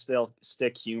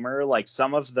slapstick humor, like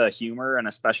some of the humor and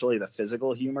especially the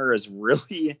physical humor is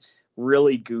really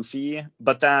really goofy,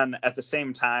 but then at the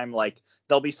same time, like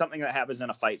there'll be something that happens in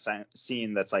a fight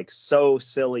scene that's like so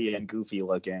silly and goofy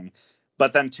looking,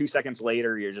 but then 2 seconds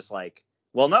later you're just like,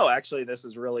 well, no, actually, this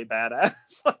is really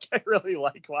badass. Like, I really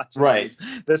like watching Right.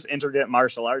 this intricate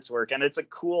martial arts work, and it's a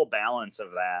cool balance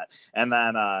of that. And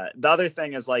then the other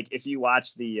thing is, like, if you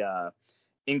watch the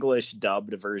English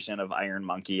dubbed version of Iron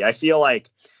Monkey, I feel like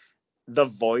the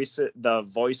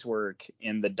voice work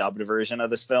in the dubbed version of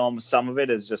this film, some of it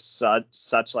is just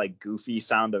such like goofy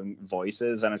sounding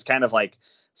voices, and it's kind of like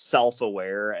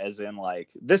self-aware, as in like,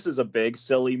 this is a big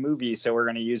silly movie, so we're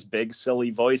going to use big silly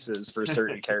voices for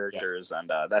certain characters.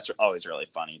 And that's always really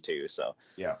funny too. So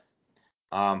Yeah.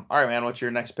 All right, man, what's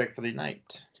your next pick for the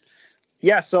night?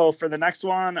 yeah, so for the next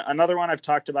one, another one I've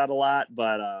talked about a lot,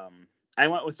 but I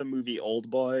went with the movie Old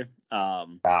Boy.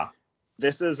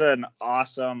 This is an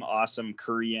awesome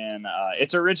Korean.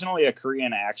 It's originally a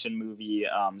Korean action movie.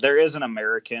 There is an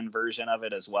American version of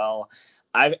it as well.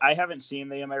 I haven't seen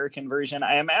the American version.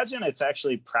 I imagine it's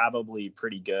actually probably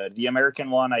pretty good. The American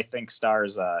one, I think,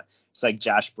 stars it's like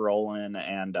Josh Brolin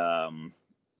and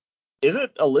is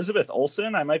it Elizabeth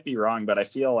Olsen? I might be wrong, but I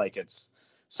feel like it's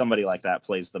somebody like that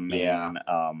plays the main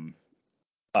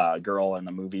girl in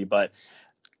the movie. But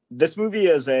this movie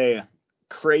is a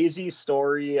crazy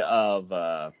story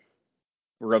of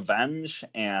revenge,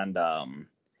 and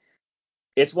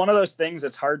it's one of those things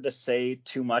that's hard to say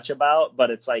too much about, but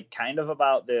it's like kind of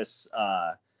about this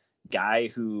guy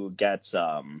who gets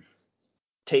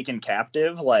taken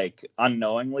captive, like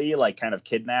unknowingly, like kind of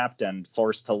kidnapped and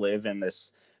forced to live in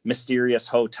this mysterious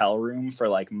hotel room for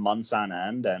like months on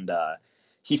end. And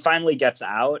he finally gets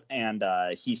out, and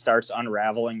he starts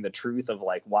unraveling the truth of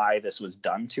like why this was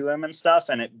done to him and stuff.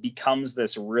 And it becomes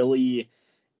this really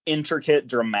intricate,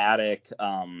 dramatic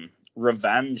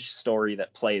revenge story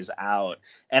that plays out.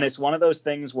 And it's one of those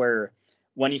things where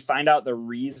when you find out the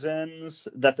reasons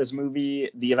that the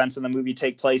events in the movie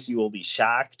take place, you will be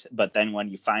shocked. But then when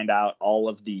you find out all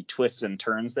of the twists and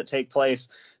turns that take place,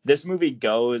 this movie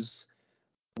goes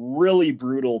really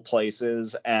brutal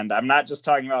places. And I'm not just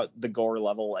talking about the gore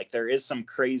level. Like, there is some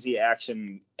crazy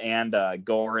action and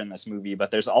gore in this movie, but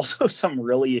there's also some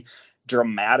really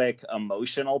dramatic,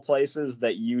 emotional places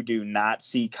that you do not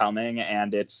see coming.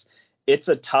 And it's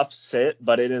a tough sit,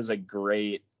 but it is a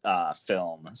great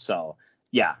film. So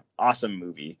yeah, awesome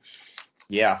movie.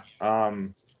 Yeah.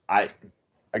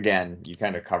 Again, you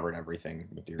kind of covered everything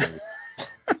with your movie.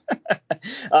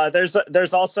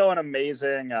 There's also an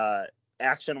amazing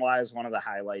action-wise, one of the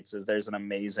highlights is there's an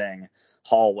amazing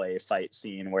hallway fight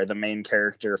scene where the main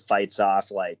character fights off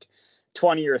like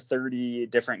 20 or 30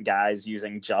 different guys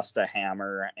using just a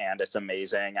hammer, and it's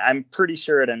amazing. I'm pretty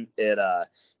sure it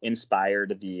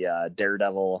inspired the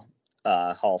Daredevil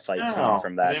hall fight scene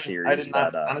from that series.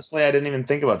 Honestly, I didn't even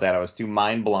think about that. I was too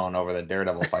mind blown over the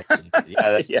Daredevil fight scene.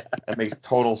 Yeah, that makes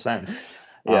total sense.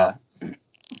 Yeah.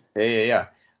 Yeah.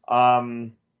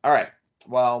 All right.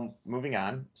 Well, moving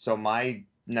on. So my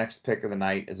next pick of the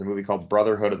night is a movie called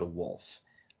Brotherhood of the Wolf.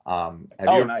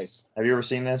 Nice. Have you ever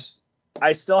seen this?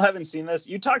 I still haven't seen this.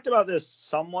 You talked about this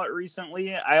somewhat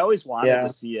recently. I always wanted to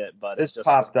see it, but this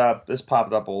popped up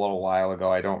a little while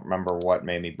ago. I don't remember what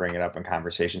made me bring it up in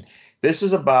conversation. This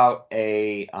is about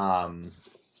a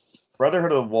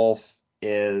Brotherhood of the Wolf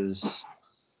it's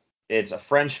a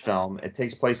French film. It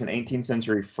takes place in 18th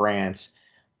century France,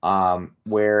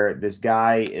 where this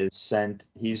guy is sent.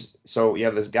 You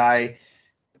have this guy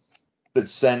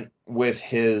that's sent with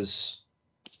his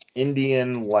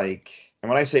Indian, like, and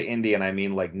when I say Indian, I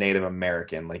mean like Native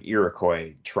American, like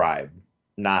Iroquois tribe,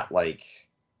 not like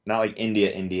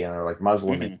Indian or like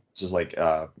Muslim. Mm-hmm. This is like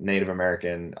Native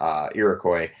American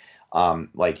Iroquois.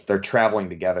 Like, they're traveling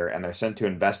together, and they're sent to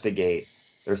investigate.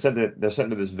 They're sent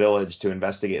to this village to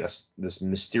investigate this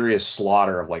mysterious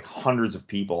slaughter of like hundreds of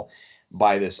people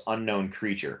by this unknown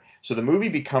creature. So the movie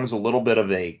becomes a little bit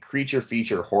of a creature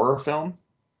feature horror film.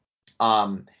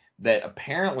 That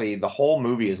apparently the whole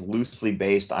movie is loosely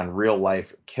based on real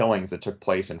life killings that took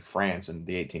place in France in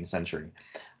the 18th century.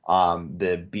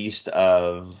 The Beast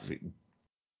of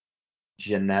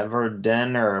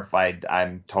Geneverdun, or if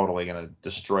I'm totally going to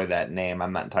destroy that name.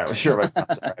 I'm not entirely sure if I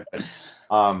pronounced it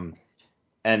right.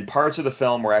 And parts of the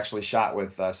film were actually shot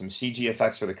with some CG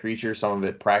effects for the creature, some of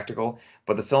it practical.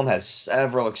 But the film has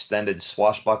several extended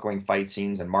swashbuckling fight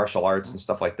scenes and martial arts and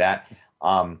stuff like that.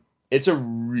 It's a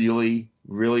really,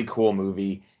 really cool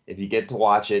movie. If you get to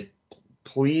watch it,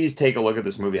 please take a look at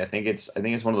this movie. I think it's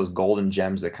one of those golden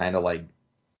gems that kind of like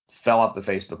fell off the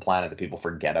face of the planet that people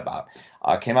forget about.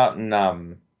 Came out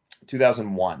in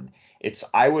 2001.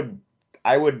 I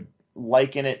would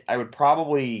liken it. I would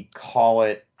probably call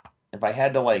it, if I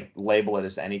had to like label it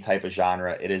as any type of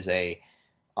genre, it is a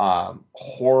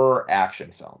horror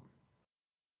action film.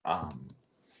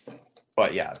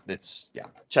 But yeah,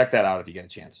 check that out if you get a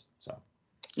chance. So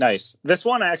Nice. This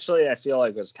one actually, I feel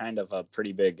like was kind of a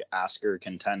pretty big Oscar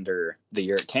contender the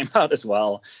year it came out as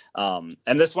well. And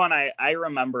this one, I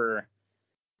remember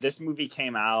this movie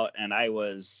came out and I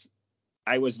was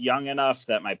young enough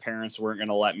that my parents weren't going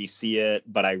to let me see it,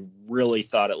 but I really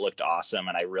thought it looked awesome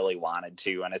and I really wanted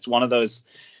to. And it's one of those,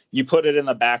 you put it in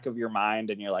the back of your mind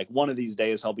and you're like, one of these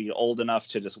days I'll be old enough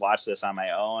to just watch this on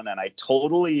my own. And I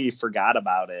totally forgot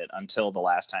about it until the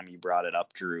last time you brought it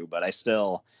up, Drew, but I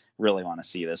still really want to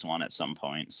see this one at some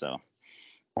point. So,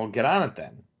 well, get on it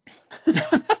then.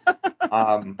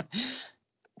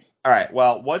 All right.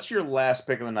 Well, what's your last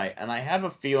pick of the night? And I have a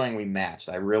feeling we matched.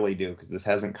 I really do, because this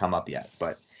hasn't come up yet.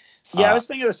 But yeah, I was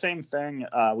thinking the same thing.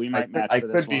 We might match for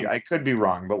this one. I could be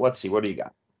wrong, but let's see. What do you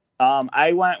got?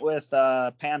 I went with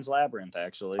Pan's Labyrinth,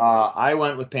 actually. I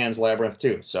went with Pan's Labyrinth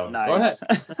too. So nice. Go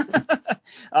ahead.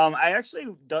 I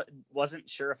actually wasn't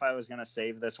sure if I was gonna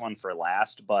save this one for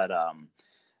last, but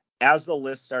as the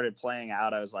list started playing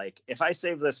out, I was like, if I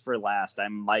save this for last, I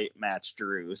might match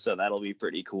Drew, so that'll be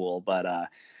pretty cool. But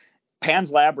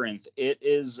Pan's Labyrinth, it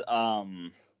is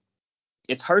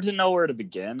it's hard to know where to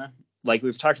begin. Like,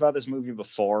 we've talked about this movie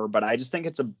before, but I just think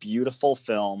it's a beautiful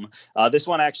film. This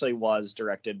one actually was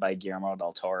directed by Guillermo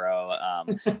del Toro,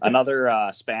 another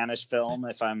Spanish film,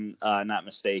 if I'm not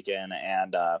mistaken.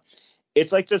 And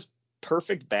it's like this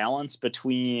perfect balance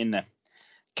between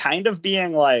kind of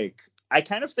being like, I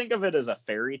kind of think of it as a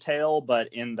fairy tale,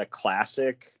 but in the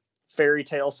classic fairy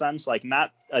tale sense, like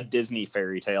not a Disney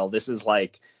fairy tale. This is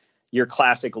like your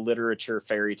classic literature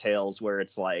fairy tales where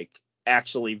it's like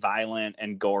actually violent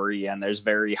and gory and there's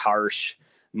very harsh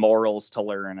morals to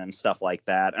learn and stuff like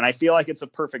that. And I feel like it's a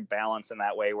perfect balance in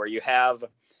that way, where you have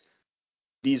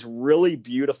these really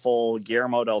beautiful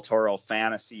Guillermo del Toro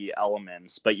fantasy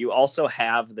elements, but you also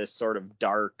have this sort of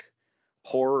dark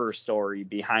horror story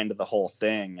behind the whole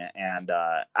thing. And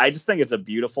I just think it's a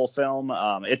beautiful film.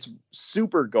 It's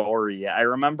super gory. I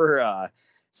remember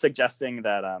suggesting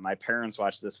that my parents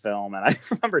watch this film, and I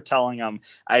remember telling them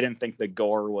I didn't think the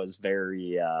gore was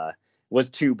was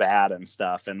too bad and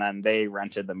stuff, and then they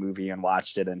rented the movie and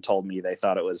watched it and told me they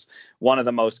thought it was one of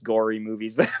the most gory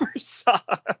movies they ever saw.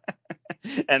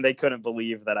 And they couldn't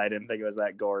believe that I didn't think it was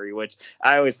that gory, which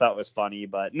I always thought was funny.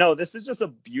 But no, this is just a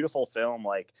beautiful film.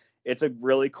 Like, it's a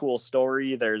really cool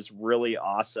story. There's really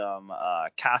awesome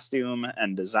costume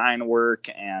and design work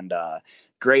and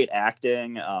great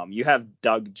acting. You have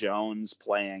Doug Jones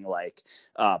playing like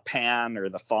Pan, or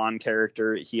the fawn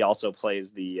character. He also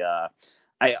plays the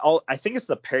I think it's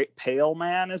the Pale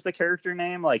Man is the character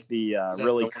name, like the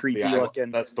really creepy looking.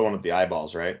 That's the one with the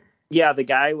eyeballs, right? Yeah, the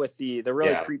guy with the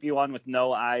really creepy one with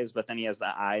no eyes, but then he has the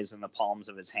eyes in the palms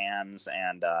of his hands.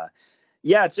 And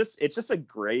yeah, it's just a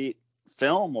great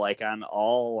film, like on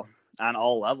all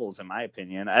levels, in my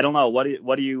opinion. I don't know, what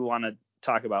do you want to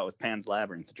talk about with Pan's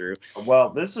Labyrinth, Drew?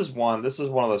 Well, this is one of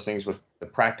those things with the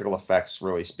practical effects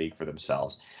really speak for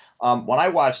themselves. When I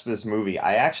watched this movie,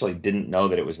 I actually didn't know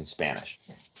that it was in Spanish.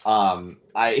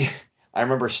 I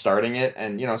remember starting it,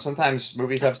 and sometimes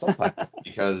movies have subtitles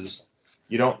because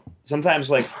you don't sometimes,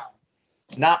 like,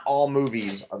 not all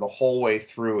movies are the whole way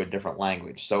through a different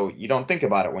language, so you don't think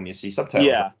about it when you see subtitles.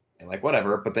 Yeah. Like,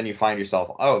 whatever, but then you find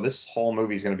yourself, oh, this whole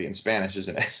movie is going to be in Spanish,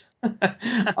 isn't it?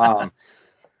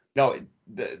 No,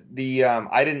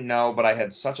 I didn't know, but I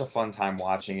had such a fun time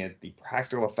watching it. The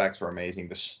practical effects were amazing.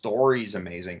 The story's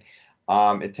amazing.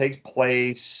 It takes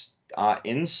place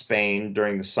in Spain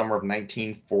during the summer of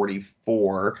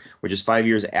 1944, which is 5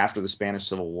 years after the Spanish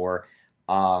Civil War.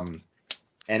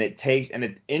 And it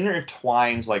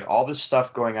intertwines, like, all this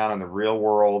stuff going on in the real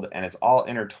world, and it's all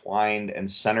intertwined and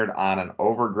centered on an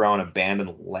overgrown,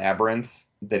 abandoned labyrinth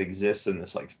that exists in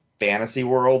this, like, fantasy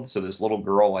world. So this little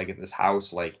girl, like, at this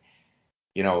house, like,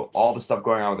 all the stuff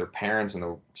going on with her parents and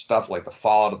the stuff like the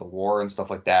fallout of the war and stuff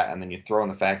like that, and then you throw in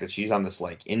the fact that she's on this,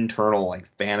 like, internal, like,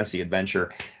 fantasy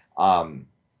adventure.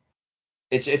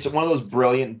 It's one of those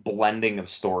brilliant blending of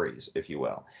stories, if you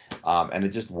will, and it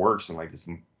just works in, like, this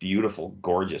beautiful,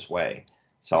 gorgeous way.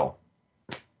 So,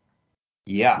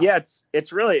 yeah,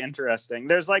 it's really interesting.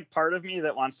 There's, like, part of me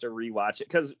that wants to rewatch it,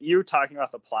 because you were talking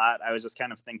about the plot. I was just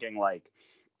kind of thinking, like,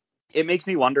 it makes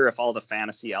me wonder if all the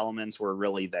fantasy elements were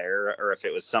really there, or if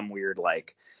it was some weird,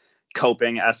 like,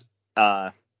 coping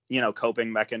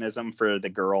mechanism for the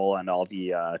girl and all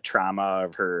the trauma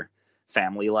of her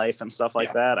family life and stuff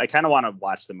like that. I kind of want to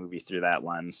watch the movie through that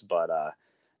lens, but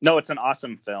No, it's an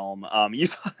awesome film.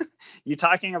 You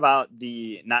talking about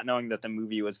the not knowing that the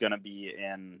movie was going to be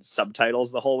in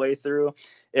subtitles the whole way through.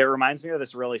 It reminds me of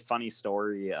this really funny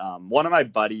story. One of my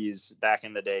buddies back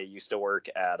in the day used to work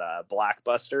at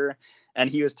Blockbuster, and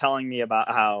he was telling me about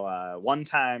how one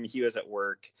time he was at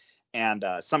work and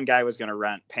some guy was going to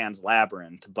rent Pan's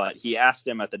Labyrinth, but he asked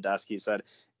him at the desk. He said,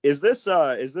 "Is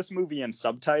this movie in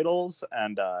subtitles?"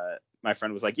 And my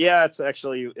friend was like, "Yeah, it's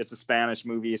a Spanish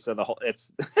movie, so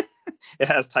it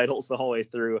has titles the whole way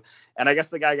through." And I guess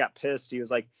the guy got pissed. He was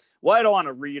like, "Well, I don't want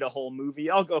to read a whole movie.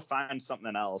 I'll go find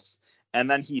something else." And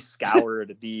then he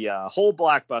scoured the whole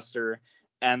Blockbuster,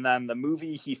 and then the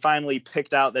movie he finally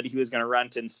picked out that he was going to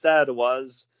rent instead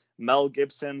was Mel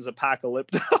Gibson's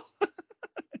Apocalypto.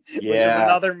 Which is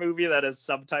another movie that has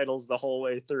subtitles the whole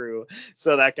way through.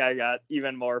 So that guy got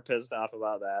even more pissed off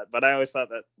about that. But I always thought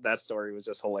that story was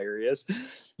just hilarious.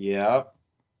 Yep.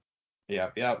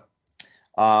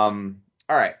 All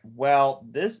right. Well,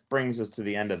 this brings us to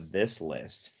the end of this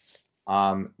list.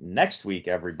 Next week,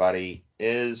 everybody,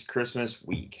 is Christmas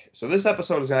week. So this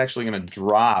episode is actually going to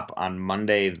drop on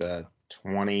Monday the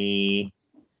 19th.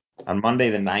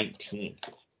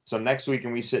 So next week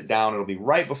when we sit down, it'll be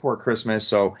right before Christmas.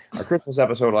 So our Christmas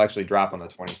episode will actually drop on the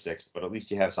 26th, but at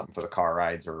least you have something for the car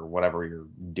rides or whatever you're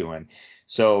doing.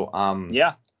 So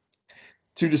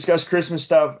to discuss Christmas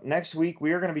stuff, next week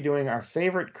we are going to be doing our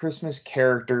favorite Christmas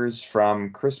characters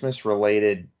from Christmas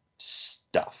related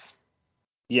stuff.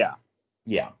 Yeah.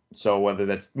 So whether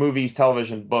that's movies,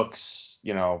 television, books,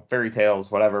 fairy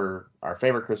tales, whatever, our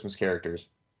favorite Christmas characters.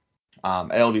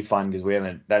 It'll be fun because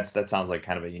that sounds like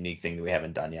kind of a unique thing that we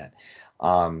haven't done yet.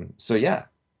 So yeah,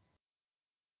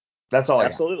 that's all I got.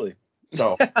 Absolutely.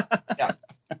 So yeah,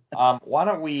 why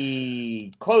don't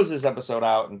we close this episode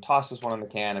out and toss this one in the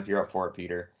can if you're up for it,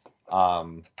 Peter?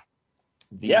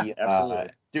 Yeah, absolutely.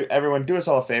 Everyone, do us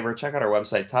all a favor. Check out our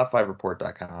website,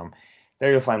 top5report.com.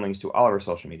 There you'll find links to all of our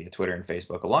social media, Twitter and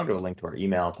Facebook, along with a link to our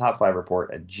email,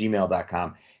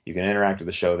 top5report@gmail.com. You can interact with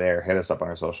the show there. Hit us up on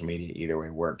our social media. Either way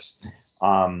works.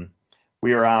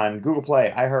 We are on Google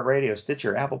Play, iHeartRadio,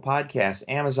 Stitcher, Apple Podcasts,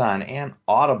 Amazon, and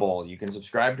Audible. You can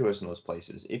subscribe to us in those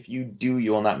places. If you do,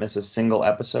 you will not miss a single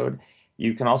episode.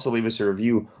 You can also leave us a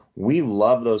review. We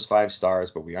love those 5 stars,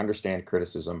 but we understand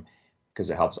criticism because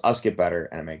it helps us get better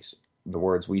and it makes the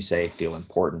words we say feel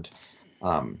important.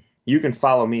 You can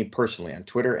follow me personally on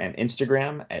Twitter and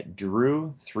Instagram at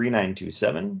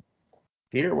Drew3927.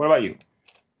 Peter, what about you?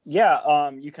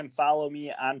 Yeah, you can follow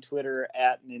me on Twitter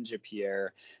at Ninja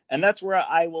Pierre, and that's where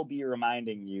I will be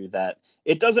reminding you that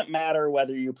it doesn't matter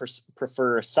whether you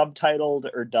prefer subtitled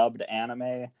or dubbed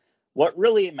anime. What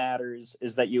really matters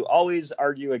is that you always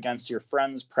argue against your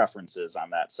friends' preferences on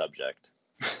that subject.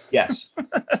 Yes.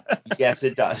 Yes,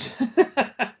 it does.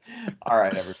 All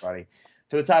right, everybody.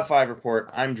 For the Top 5 Report,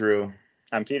 I'm Drew.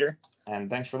 I'm Peter. And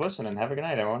thanks for listening. Have a good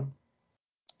night, everyone.